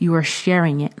and you are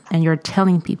sharing it and you're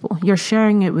telling people, you're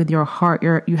sharing it with your heart,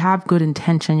 you have good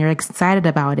intention, you're excited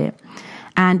about it.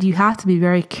 And you have to be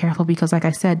very careful because, like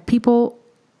I said, people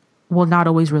will not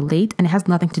always relate, and it has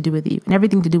nothing to do with you and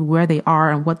everything to do with where they are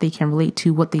and what they can relate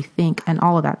to, what they think, and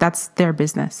all of that. That's their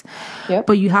business. Yep.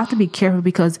 But you have to be careful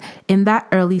because in that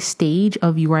early stage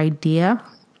of your idea,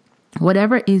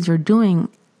 whatever it is you're doing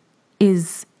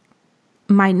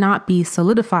might not be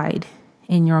solidified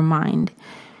in your mind.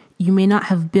 You may not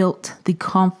have built the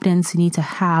confidence you need to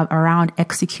have around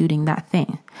executing that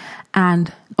thing.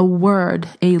 And a word,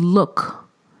 a look,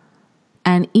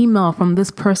 an email from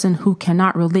this person who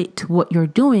cannot relate to what you're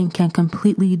doing can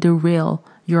completely derail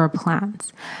your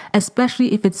plans,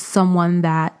 especially if it's someone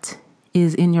that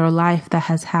is in your life that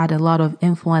has had a lot of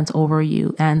influence over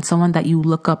you and someone that you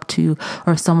look up to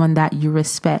or someone that you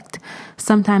respect.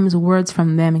 Sometimes words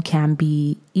from them can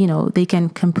be, they can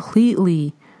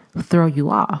completely throw you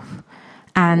off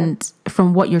and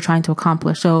from what you're trying to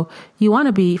accomplish. So you want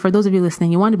to be, for those of you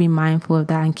listening, you want to be mindful of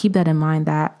that and keep that in mind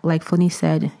that, like Flanice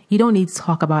said, you don't need to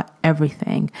talk about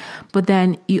everything, but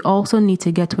then you also need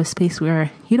to get to a space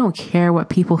where you don't care what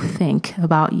people think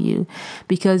about you.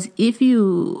 Because if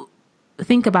you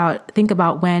think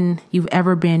about when you've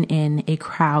ever been in a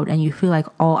crowd and you feel like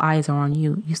all eyes are on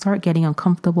you, you start getting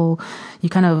uncomfortable. You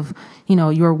kind of, you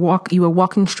were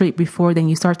walking straight before, then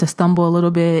you start to stumble a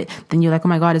little bit. Then you're like, oh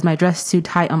my God, is my dress too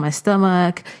tight on my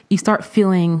stomach? You start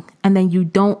feeling, and then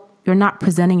you're not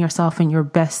presenting yourself in your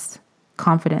best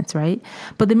confidence, right?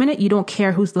 But the minute you don't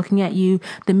care who's looking at you,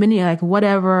 the minute you're like,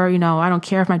 whatever, I don't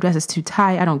care if my dress is too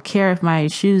tight. I don't care if my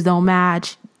shoes don't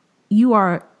match. You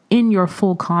are in your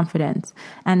full confidence.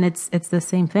 And it's the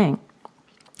same thing.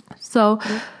 So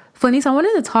Flanice, I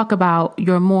wanted to talk about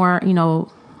your more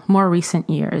recent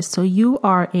years. So you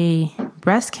are a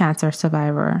breast cancer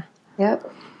survivor. Yep.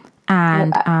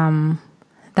 And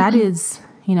that is,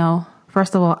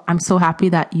 first of all, I'm so happy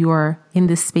that you're in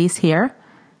this space here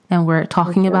and we're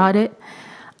talking about it.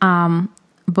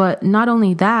 But not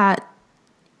only that,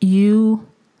 you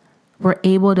were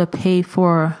able to pay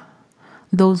for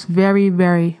those very,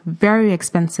 very, very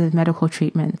expensive medical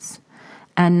treatments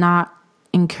and not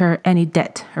incur any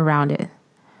debt around it.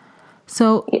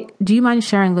 So do you mind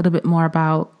sharing a little bit more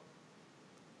about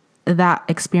that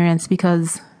experience?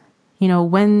 Because,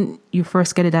 when you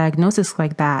first get a diagnosis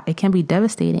like that, it can be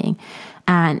devastating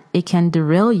and it can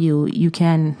derail you. You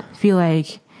can feel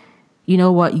like,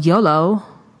 YOLO.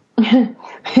 Yeah,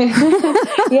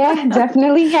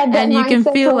 definitely had that. And you can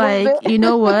feel like,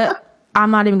 what?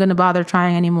 I'm not even going to bother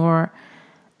trying anymore.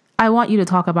 I want you to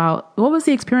talk about what was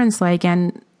the experience like,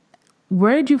 and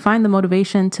where did you find the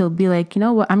motivation to be like, you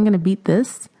know what, I'm going to beat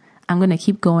this. I'm going to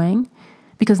keep going,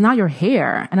 because now you're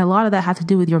here. And a lot of that had to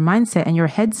do with your mindset and your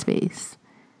headspace.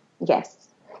 Yes.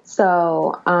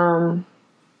 So, I'm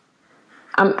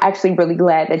actually really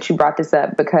glad that you brought this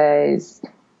up, because,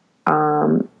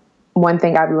 one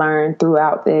thing I've learned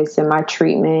throughout this in my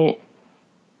treatment,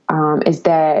 is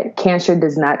that cancer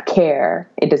does not care.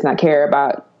 It does not care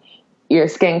about your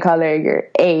skin color, your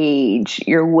age,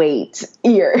 your weight,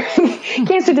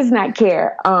 cancer does not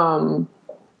care.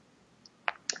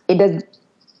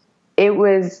 It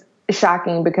was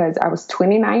shocking because I was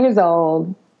 29 years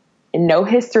old and no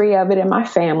history of it in my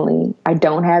family. I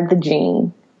don't have the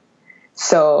gene.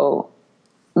 So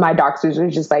my doctors were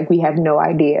just like, we have no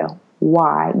idea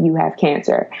why you have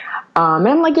cancer. And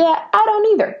I'm like, yeah, I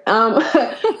don't either.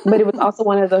 But it was also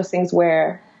one of those things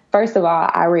where, first of all,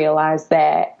 I realized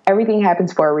that everything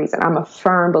happens for a reason. I'm a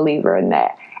firm believer in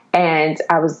that. And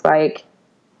I was like,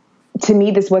 to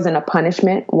me, this wasn't a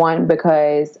punishment. One,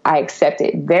 because I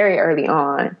accepted very early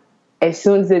on, as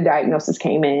soon as the diagnosis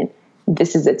came in,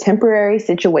 this is a temporary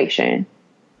situation.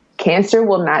 Cancer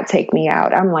will not take me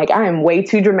out. I'm like, I am way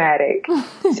too dramatic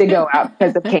to go out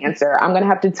because of cancer. I'm going to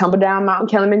have to tumble down Mount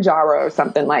Kilimanjaro or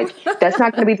something. Like, that's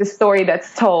not going to be the story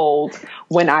that's told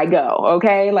when I go.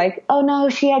 Okay. Like, oh no,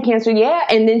 she had cancer. Yeah.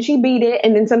 And then she beat it.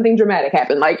 And then something dramatic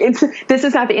happened. Like, this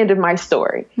is not the end of my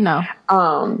story. No.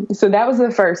 So that was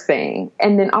the first thing.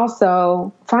 And then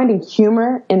also finding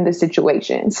humor in the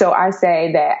situation. So I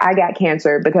say that I got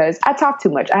cancer because I talk too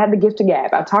much. I have the gift of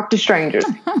gab. I talk to strangers.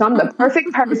 So I'm the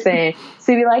perfect person to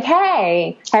be like,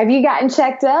 hey, have you gotten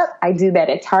checked up? I do that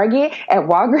at Target, at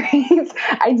Walgreens.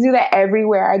 I do that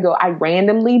everywhere I go. I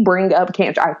randomly bring up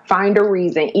cancer. I find a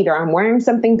reason. Either I'm wearing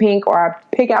something pink, or I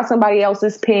pick out somebody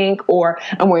else's pink, or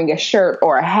I'm wearing a shirt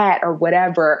or a hat or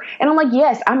whatever. And I'm like,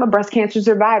 yes, I'm a breast cancer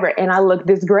survivor and I look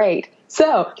this great.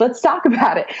 So let's talk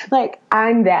about it. Like,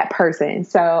 I'm that person.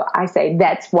 So I say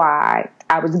that's why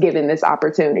I was given this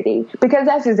opportunity, because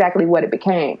that's exactly what it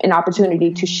became, an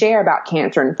opportunity to share about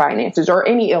cancer and finances, or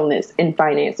any illness and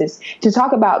finances, to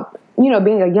talk about,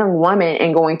 being a young woman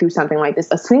and going through something like this,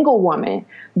 a single woman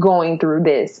going through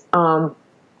this. And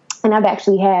I've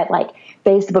actually had like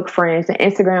Facebook friends and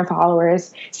Instagram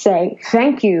followers say,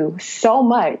 thank you so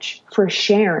much for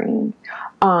sharing.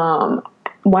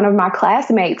 One of my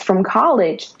classmates from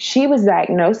college, she was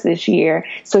diagnosed this year.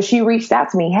 So she reached out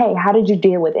to me. Hey, how did you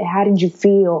deal with it? How did you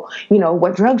feel?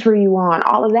 What drugs were you on?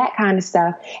 All of that kind of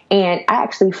stuff. And I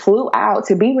actually flew out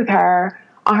to be with her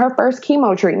on her first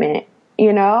chemo treatment,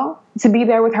 to be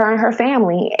there with her and her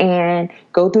family and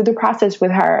go through the process with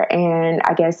her, and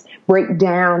I guess break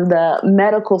down the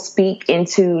medical speak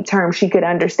into terms she could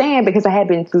understand, because I had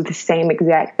been through the same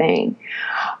exact thing.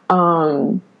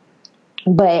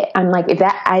 But I'm like, if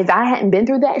I hadn't been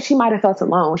through that, she might have felt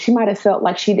alone. She might have felt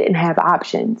like she didn't have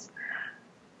options.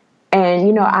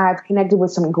 And, I've connected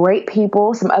with some great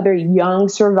people, some other young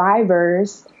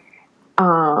survivors.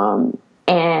 And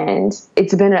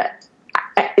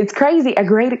it's crazy, a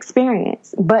great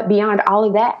experience. But beyond all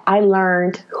of that, I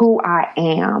learned who I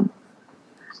am.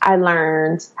 I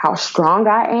learned how strong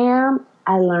I am.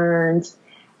 I learned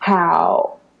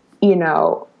how,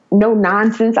 no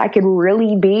nonsense I could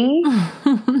really be,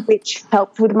 which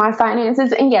helped with my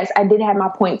finances. And yes, I did have my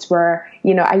points where,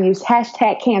 I used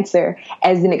 #cancer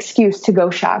as an excuse to go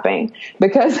shopping,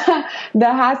 because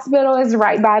the hospital is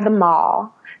right by the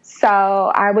mall. So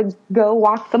I would go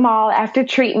walk the mall after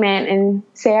treatment and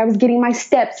say I was getting my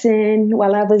steps in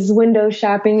while I was window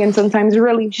shopping and sometimes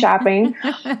really shopping.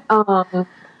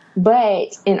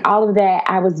 But in all of that,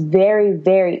 I was very,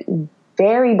 very,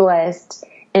 very blessed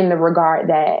in the regard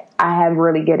that I have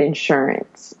really good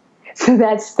insurance. So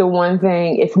that's the one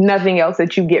thing, if nothing else,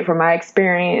 that you get from my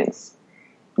experience.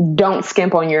 Don't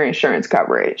skimp on your insurance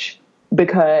coverage,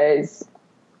 because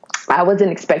I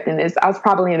wasn't expecting this. I was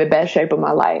probably in the best shape of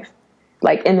my life.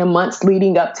 Like, in the months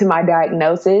leading up to my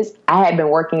diagnosis, I had been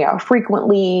working out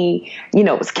frequently,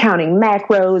 was counting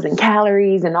macros and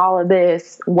calories and all of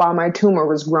this while my tumor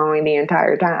was growing the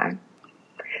entire time.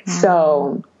 Mm-hmm.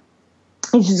 So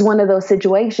it's just one of those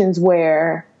situations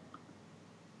where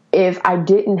if I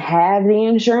didn't have the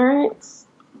insurance,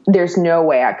 there's no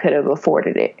way I could have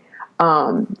afforded it.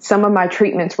 Some of my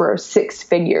treatments were 6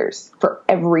 figures for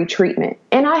every treatment,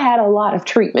 and I had a lot of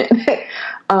treatment.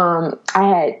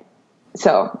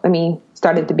 So let me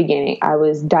start at the beginning. I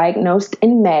was diagnosed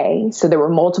in May, so there were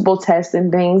multiple tests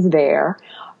and things there.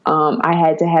 I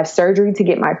had to have surgery to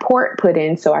get my port put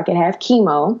in so I could have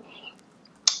chemo.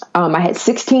 I had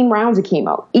 16 rounds of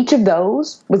chemo. Each of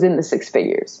those was in the six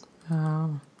figures.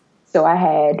 Oh. So I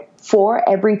had 4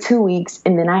 every 2 weeks,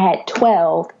 and then I had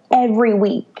 12 every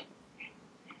week.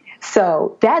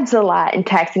 So that's a lot and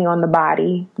taxing on the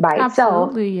body by itself.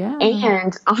 Absolutely, yeah.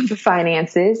 And on the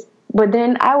finances. But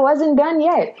then I wasn't done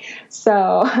yet.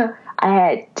 So I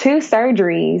had 2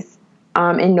 surgeries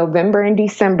in November and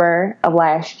December of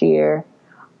last year.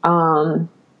 And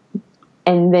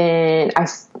then I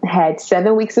had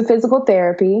 7 weeks of physical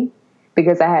therapy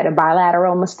because I had a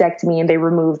bilateral mastectomy and they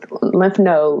removed lymph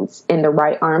nodes in the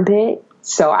right armpit.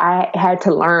 So I had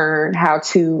to learn how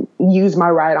to use my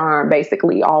right arm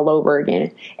basically all over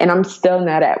again. And I'm still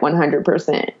not at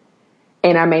 100%.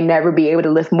 And I may never be able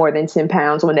to lift more than 10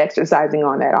 pounds when exercising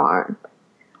on that arm.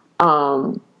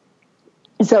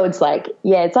 So it's like,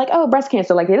 it's like, oh, breast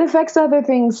cancer, like it affects other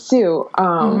things too.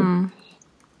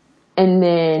 And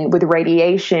then with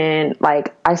radiation,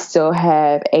 like I still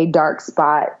have a dark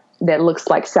spot that looks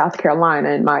like South Carolina,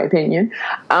 in my opinion,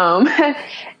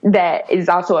 that is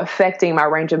also affecting my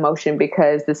range of motion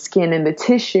because the skin and the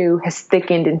tissue has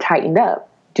thickened and tightened up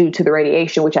due to the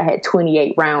radiation, which I had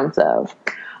 28 rounds of.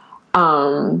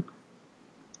 And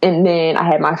then I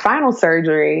had my final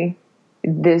surgery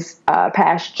this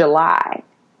past July.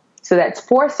 So that's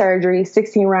 4 surgeries,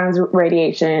 16 rounds of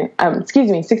radiation,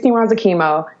 16 rounds of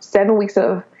chemo, 7 weeks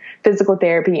of physical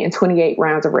therapy, and 28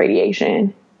 rounds of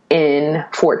radiation in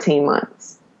 14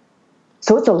 months.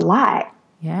 So it's a lot.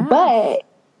 Yeah. But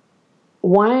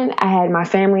one, I had my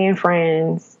family and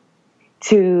friends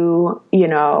to,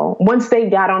 once they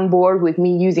got on board with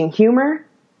me using humor,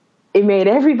 it made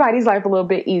everybody's life a little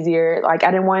bit easier. Like,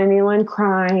 I didn't want anyone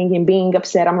crying and being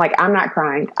upset. I'm like, I'm not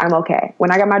crying. I'm okay.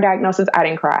 When I got my diagnosis, I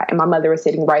didn't cry. And my mother was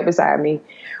sitting right beside me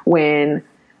when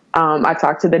I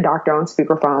talked to the doctor on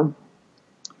speakerphone.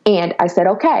 And I said,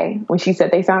 okay. When she said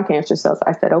they found cancer cells,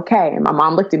 I said, okay. And my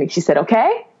mom looked at me. She said,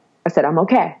 okay. I said, I'm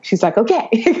okay. She's like, okay.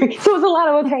 So it was a lot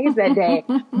of okays that day.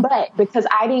 But because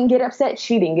I didn't get upset,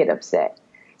 she didn't get upset.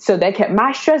 So that kept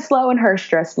my stress low and her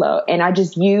stress low. And I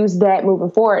just used that moving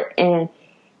forward. And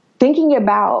thinking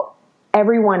about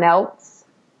everyone else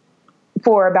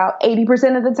for about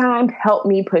 80% of the time helped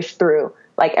me push through.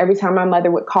 Like every time my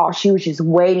mother would call, she was just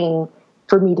waiting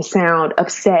for me to sound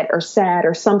upset or sad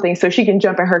or something so she can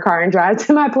jump in her car and drive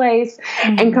to my place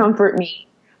and comfort me.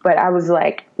 But I was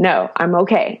like, no, I'm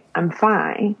okay. I'm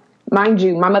fine. Mind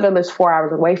you, my mother lives 4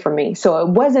 hours away from me. So it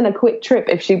wasn't a quick trip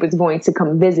if she was going to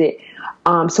come visit.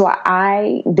 So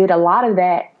I did a lot of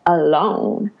that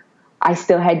alone. I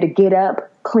still had to get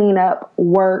up, clean up,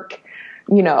 work,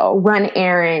 run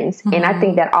errands. And I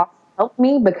think that also helped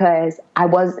me because I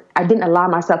didn't allow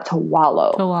myself to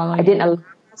wallow. I didn't allow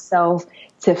myself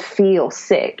to feel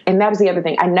sick. And that was the other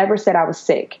thing. I never said I was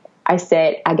sick. I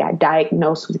said I got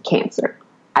diagnosed with cancer.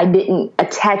 I didn't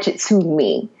attach it to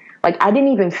me. Like I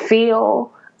didn't even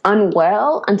feel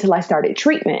unwell until I started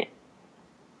treatment.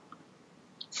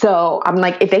 So I'm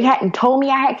like, if they hadn't told me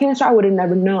I had cancer, I would have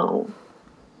never known.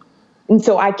 And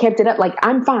so I kept it up like,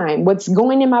 I'm fine. What's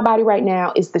going in my body right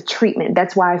now is the treatment.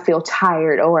 That's why I feel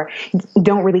tired or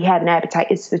don't really have an appetite.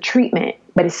 It's the treatment.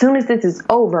 But as soon as this is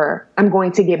over, I'm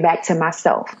going to get back to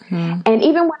myself. And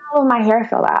even when all of my hair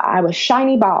fell out, I was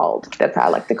shiny bald. That's how I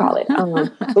like to call it. But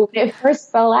when it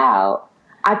first fell out,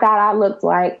 I thought I looked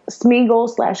like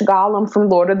Smeagol/Gollum from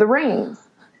Lord of the Rings.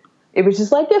 It was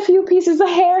just like a few pieces of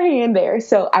hair here and there.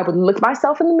 So I would look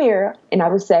myself in the mirror and I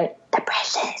would say, "The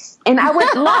precious." And I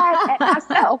would laugh at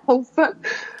myself.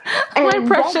 And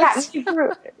precious. that got me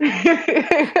through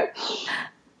it.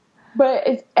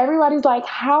 But everybody's like,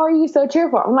 how are you so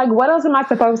cheerful? I'm like, what else am I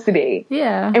supposed to be?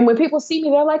 Yeah. And when people see me,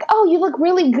 they're like, oh, you look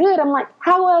really good. I'm like,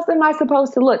 how else am I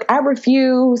supposed to look? I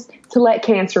refuse to let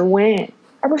cancer win.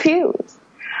 I refuse.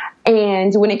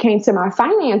 And when it came to my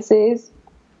finances,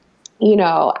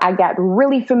 I got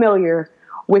really familiar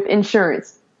with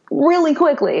insurance really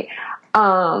quickly.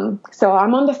 So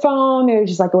I'm on the phone. They're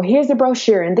just like, well, here's the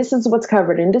brochure and this is what's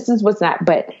covered and this is what's not.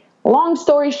 But long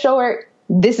story short,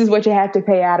 this is what you have to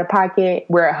pay out of pocket.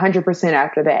 We're 100%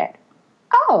 after that.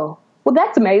 Oh, well,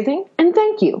 that's amazing. And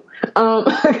thank you.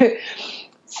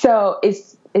 So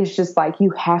it's just like, you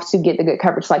have to get the good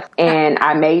coverage. And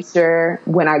I made sure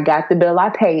when I got the bill, I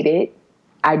paid it.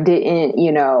 I didn't,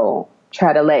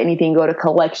 try to let anything go to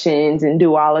collections and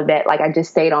do all of that. Like I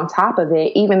just stayed on top of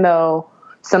it, even though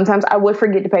sometimes I would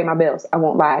forget to pay my bills. I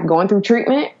won't lie. Going through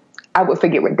treatment, I would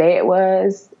forget what day it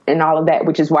was and all of that,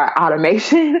 which is why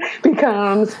automation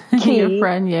becomes key. Your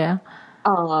friend, yeah.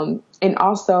 And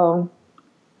also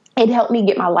it helped me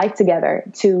get my life together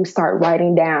to start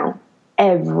writing down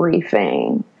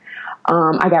everything.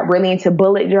 I got really into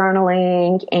bullet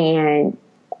journaling and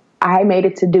I made a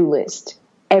to-do list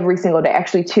every single day.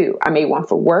 Actually, two. I made one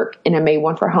for work and I made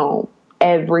one for home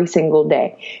every single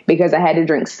day because I had to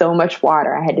drink so much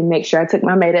water. I had to make sure I took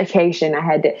my medication. I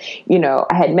had to,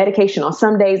 I had medication on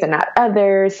some days and not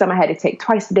others. Some I had to take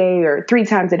twice a day or 3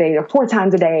 times a day or 4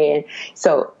 times a day. And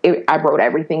so I wrote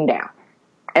everything down,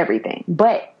 everything.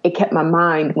 But it kept my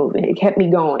mind moving. It kept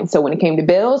me going. So when it came to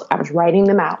bills, I was writing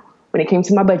them out. When it came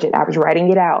to my budget, I was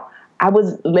writing it out. I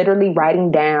was literally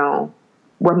writing down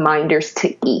reminders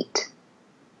to eat.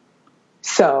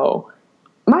 So,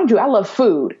 mind you, I love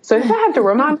food. So if I have to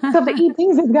remind myself to eat,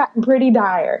 things have gotten pretty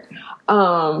dire.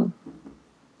 But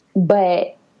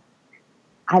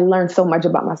I learned so much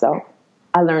about myself.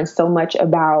 I learned so much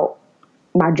about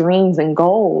my dreams and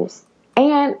goals.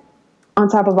 And on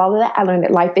top of all of that, I learned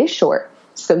that life is short.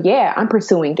 So yeah, I'm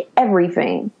pursuing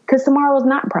everything because tomorrow is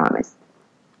not promised.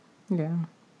 Yeah.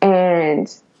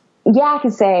 And yeah, I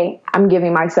can say I'm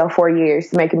giving myself 4 years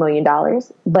to make $1 million,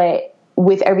 but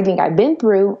with everything I've been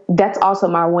through, that's also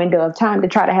my window of time to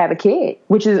try to have a kid,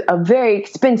 which is a very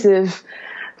expensive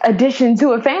addition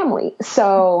to a family.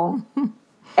 So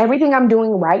everything I'm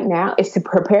doing right now is to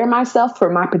prepare myself for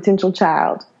my potential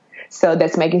child. So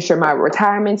that's making sure my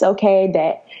retirement's okay,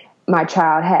 that my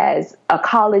child has a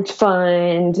college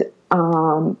fund,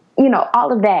 all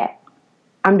of that.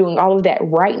 I'm doing all of that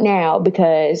right now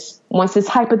because once this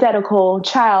hypothetical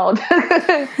child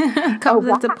comes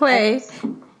into play,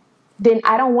 then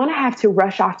I don't want to have to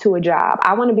rush off to a job.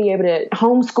 I want to be able to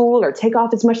homeschool or take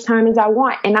off as much time as I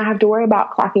want and not have to worry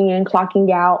about clocking in, clocking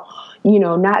out,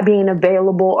 not being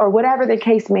available or whatever the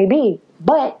case may be.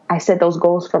 But I set those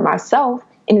goals for myself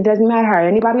and it doesn't matter how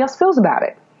anybody else feels about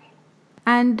it.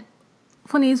 And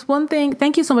Flanice, one thing,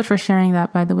 thank you so much for sharing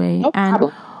that, by the way. No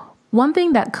problem. One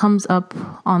thing that comes up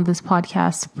on this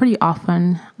podcast pretty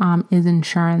often is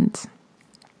insurance.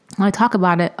 I talk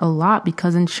about it a lot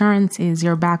because insurance is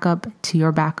your backup to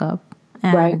your backup.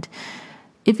 And right.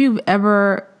 If you've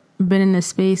ever been in a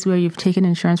space where you've taken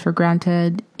insurance for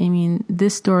granted, I mean,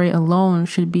 this story alone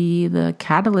should be the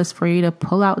catalyst for you to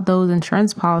pull out those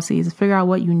insurance policies, figure out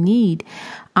what you need.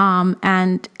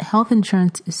 And health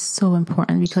insurance is so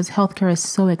important because healthcare is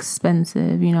so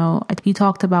expensive. You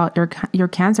talked about your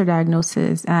cancer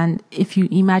diagnosis, and if you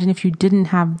didn't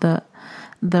have the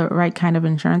right kind of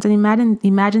insurance, and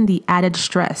imagine the added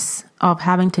stress of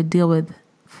having to deal with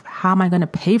how am I going to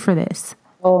pay for this?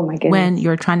 Oh my goodness. When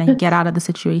you're trying to get out of the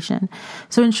situation.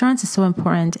 So insurance is so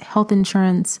important. Health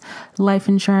insurance, life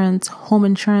insurance, home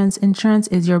insurance. Insurance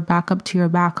is your backup to your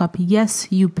backup.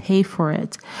 Yes, you pay for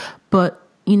it, but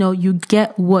you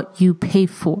get what you pay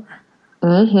for.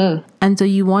 Mm-hmm. And so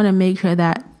you want to make sure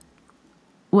that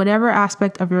whatever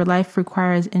aspect of your life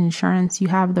requires insurance, you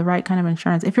have the right kind of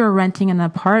insurance. If you're renting an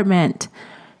apartment,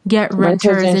 get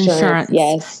renter's insurance.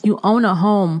 Yes. You own a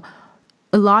home.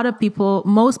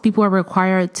 Most people are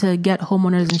required to get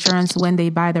homeowners insurance when they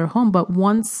buy their home. But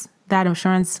once that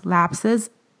insurance lapses,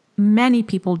 many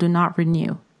people do not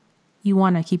renew. You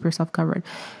want to keep yourself covered.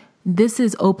 This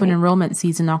is open enrollment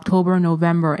season, October,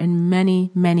 November, in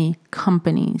many, many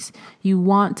companies. You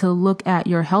want to look at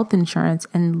your health insurance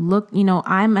and look,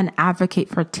 I'm an advocate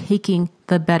for taking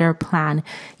the better plan.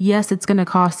 Yes, it's going to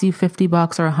cost you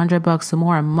 $50 or $100 or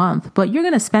more a month, but you're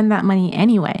going to spend that money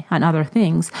anyway on other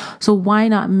things. So why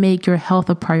not make your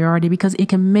health a priority? Because it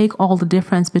can make all the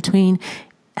difference between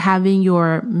having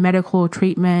your medical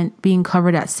treatment being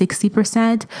covered at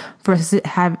 60% versus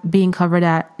being covered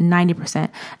at 90%.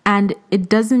 And it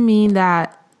doesn't mean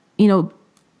that,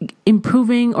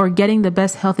 improving or getting the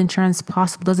best health insurance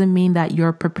possible doesn't mean that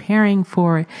you're preparing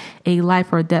for a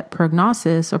life or death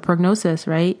prognosis,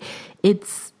 right?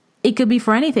 It could be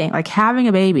for anything, like having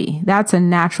a baby. That's a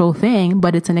natural thing,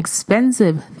 but it's an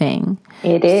expensive thing.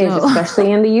 It is,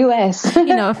 especially in the U.S.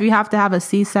 If you have to have a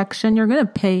C-section, you're going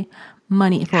to pay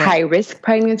money for high risk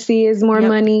pregnancy is more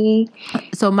money.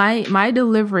 So my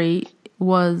delivery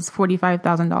was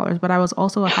 $45,000, but I was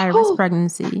also a high risk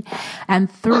pregnancy.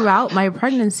 And throughout my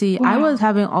pregnancy, I was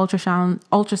having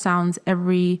ultrasounds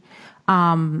every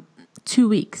 2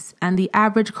 weeks. And the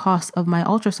average cost of my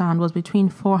ultrasound was between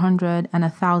 $400 and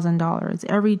 $1,000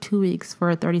 every 2 weeks for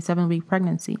a 37-week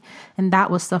pregnancy. And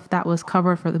that was stuff that was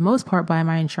covered for the most part by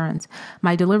my insurance.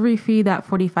 My delivery fee, that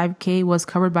 $45K, was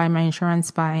covered by my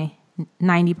insurance by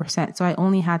 90%. So I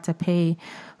only had to pay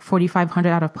 $4,500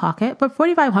 out of pocket, but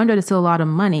 $4,500 is still a lot of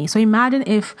money. So imagine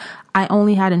if I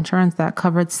only had insurance that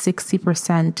covered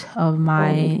 60% of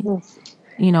my,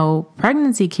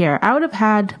 pregnancy care. I would have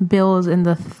had bills in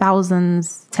the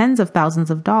thousands, tens of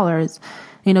thousands of dollars,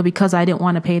 because I didn't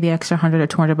want to pay the extra $100 or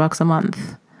 $200 a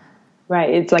month. Right.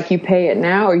 It's like you pay it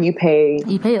now or you pay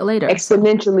it later.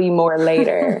 Exponentially more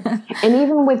later. And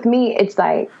even with me, it's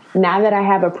like now that I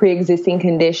have a pre-existing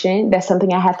condition, that's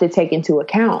something I have to take into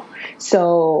account.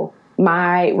 So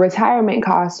my retirement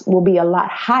costs will be a lot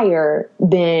higher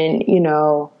than,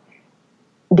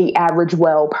 the average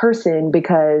well person,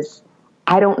 because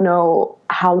I don't know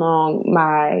how long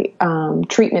my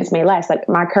treatments may last. Like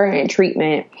my current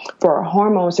treatment for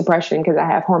hormone suppression, because I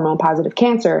have hormone positive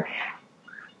cancer,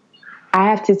 I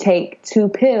have to take 2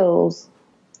 pills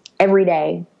every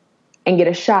day and get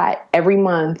a shot every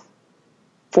month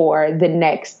for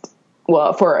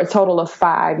for a total of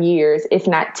 5 years, if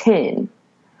not 10.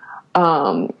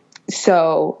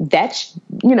 So that's,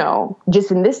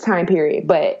 just in this time period.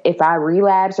 But if I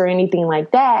relapse or anything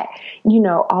like that,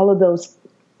 all of those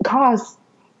costs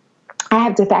I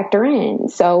have to factor in.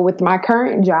 So with my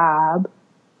current job,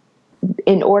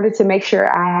 in order to make sure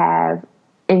I have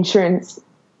insurance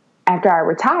after I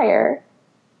retire,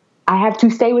 I have to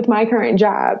stay with my current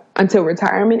job until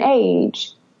retirement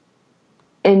age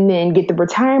and then get the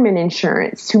retirement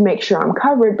insurance to make sure I'm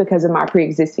covered because of my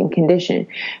pre-existing condition.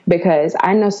 Because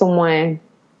I know someone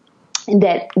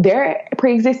that their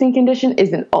pre-existing condition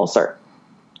is an ulcer,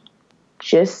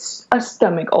 just a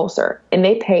stomach ulcer, and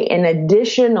they pay an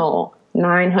additional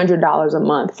 $900 a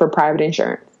month for private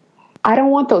insurance. I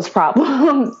don't want those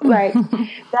problems. Like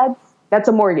that's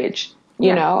a mortgage,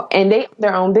 and they have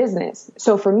their own business.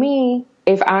 So for me,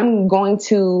 if I'm going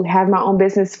to have my own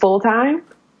business full time,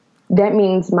 that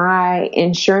means my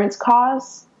insurance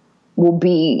costs will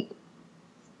be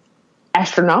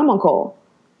astronomical.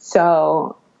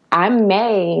 So I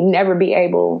may never be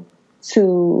able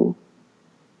to,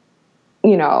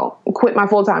 quit my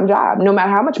full-time job, no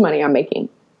matter how much money I'm making,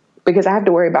 because I have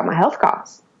to worry about my health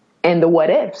costs and the what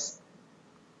ifs,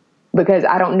 because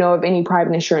I don't know of any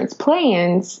private insurance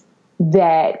plans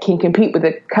that can compete with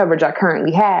the coverage I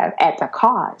currently have at the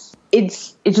cost.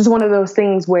 It's just one of those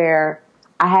things where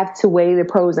I have to weigh the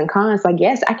pros and cons. Like,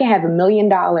 yes, I can have $1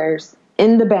 million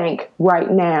in the bank right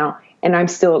now, and I'm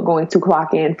still going to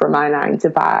clock in for my 9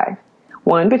 to 5.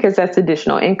 1, because that's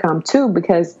additional income. 2,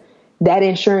 because that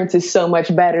insurance is so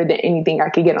much better than anything I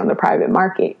could get on the private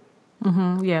market.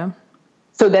 Mm-hmm, yeah.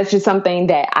 So that's just something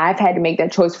that I've had to make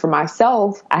that choice for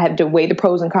myself. I have to weigh the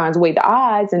pros and cons, weigh the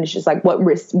odds. And it's just like, what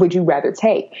risk would you rather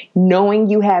take? Knowing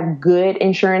you have good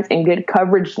insurance and good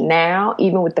coverage now,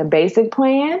 even with the basic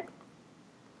plan,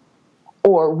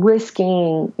 or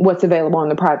risking what's available on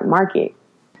the private market.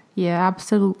 Yeah,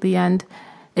 absolutely. And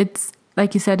it's,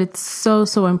 like you said, it's so,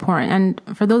 so important.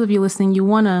 And for those of you listening, you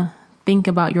want to think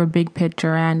about your big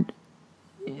picture. And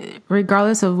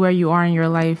regardless of where you are in your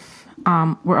life,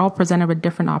 we're all presented with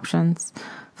different options.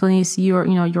 Flanice,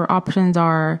 your options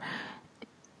are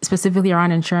specifically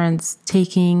around insurance,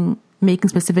 making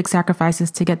specific sacrifices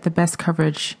to get the best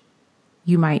coverage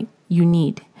you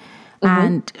need. Mm-hmm.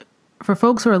 And for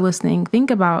folks who are listening, think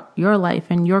about your life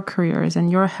and your careers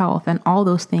and your health and all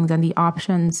those things and the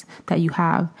options that you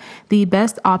have. The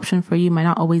best option for you might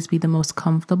not always be the most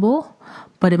comfortable,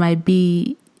 but it might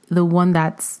be the one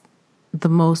that's the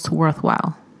most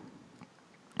worthwhile.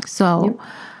 So yep.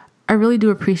 I really do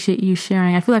appreciate you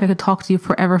sharing. I feel like I could talk to you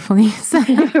forever, Flanice.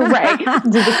 Right. Do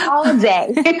this all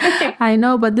day. I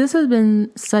know, but this has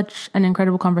been such an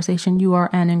incredible conversation. You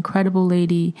are an incredible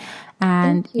lady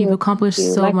and you've accomplished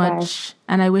so much.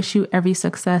 And I wish you every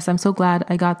success. I'm so glad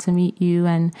I got to meet you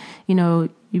and,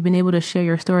 you've been able to share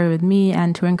your story with me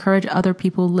and to encourage other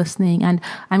people listening. And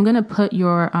I'm going to put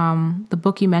your, the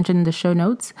book you mentioned in the show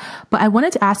notes, but I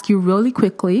wanted to ask you really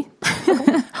quickly,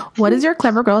 what is your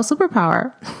clever girl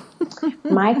superpower?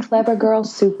 My clever girl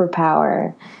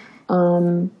superpower.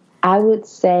 I would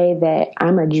say that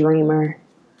I'm a dreamer.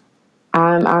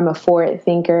 I'm a forward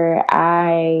thinker.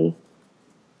 I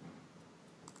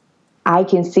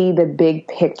can see the big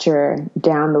picture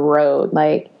down the road.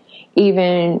 Like,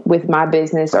 even with my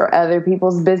business or other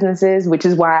people's businesses, which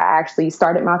is why I actually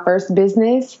started my first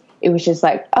business. It was just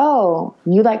like, oh,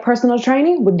 you like personal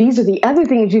training? Well, these are the other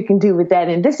things you can do with that.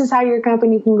 And this is how your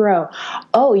company can grow.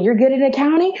 Oh, you're good at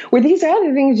accounting? Well, these are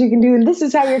other things you can do. And this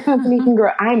is how your company can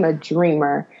grow. I'm a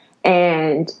dreamer.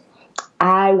 And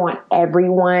I want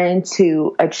everyone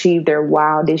to achieve their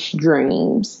wildest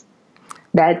dreams.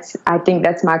 I think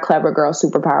that's my clever girl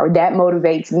superpower. That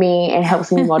motivates me and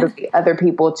helps me motivate other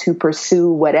people to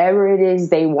pursue whatever it is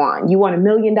they want. You want $1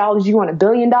 million? You want $1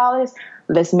 billion?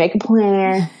 Let's make a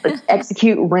plan. Let's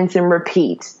execute, rinse, and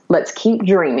repeat. Let's keep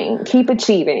dreaming, keep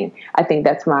achieving. I think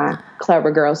that's my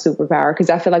clever girl superpower, because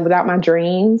I feel like without my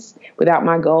dreams, without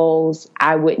my goals,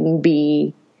 I wouldn't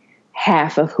be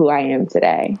half of who I am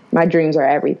today. My dreams are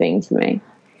everything to me.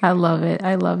 I love it.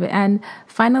 I love it. And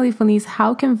finally, Flanice,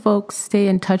 how can folks stay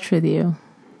in touch with you?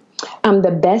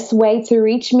 The best way to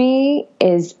reach me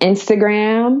is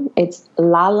Instagram. It's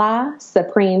Lala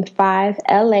Supreme 5,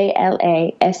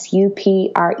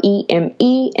 LALASUPREME,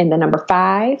 and the number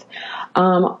 5.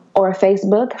 Or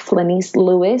Facebook, Flanice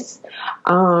Lewis.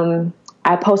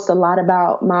 I post a lot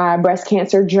about my breast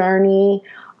cancer journey.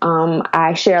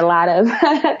 I share a lot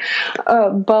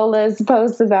of Bola's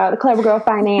posts about Clever Girl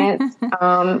Finance.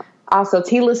 Also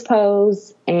Tila's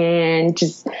posts, and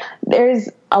just there's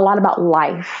a lot about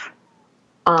life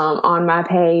on my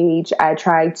page. I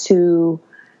try to,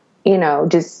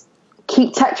 just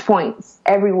keep touch points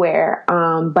everywhere.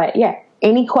 But yeah,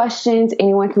 any questions,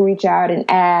 anyone can reach out and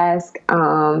ask.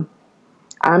 I'm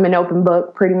an open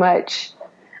book pretty much.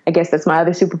 I guess that's my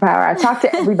other superpower. I talk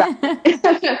to everybody.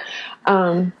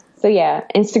 So yeah,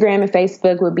 Instagram and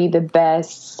Facebook would be the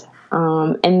best.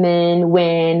 And then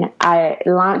when I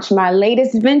launch my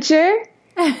latest venture,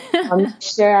 I'm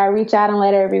sure I reach out and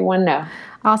let everyone know.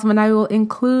 Awesome. And I will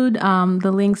include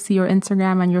the links to your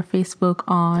Instagram and your Facebook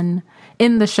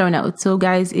in the show notes. So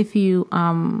guys, if you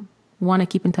want to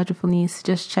keep in touch with Flanice,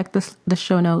 just check the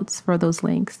show notes for those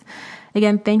links.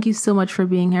 Again, thank you so much for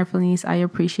being here, Flanice. I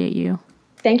appreciate you.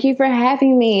 Thank you for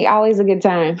having me. Always a good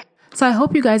time. So I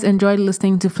hope you guys enjoyed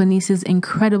listening to Flanice's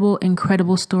incredible,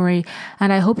 incredible story.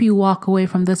 And I hope you walk away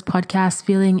from this podcast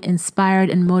feeling inspired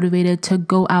and motivated to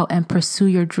go out and pursue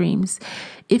your dreams.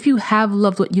 If you have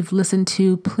loved what you've listened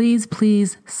to, please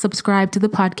subscribe to the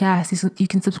podcast. You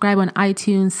can subscribe on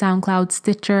iTunes, SoundCloud,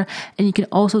 Stitcher, and you can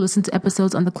also listen to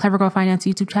episodes on the Clever Girl Finance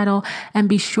YouTube channel. And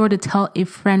be sure to tell a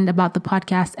friend about the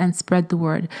podcast and spread the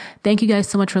word. Thank you guys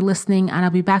so much for listening, and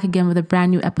I'll be back again with a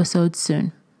brand new episode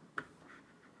soon.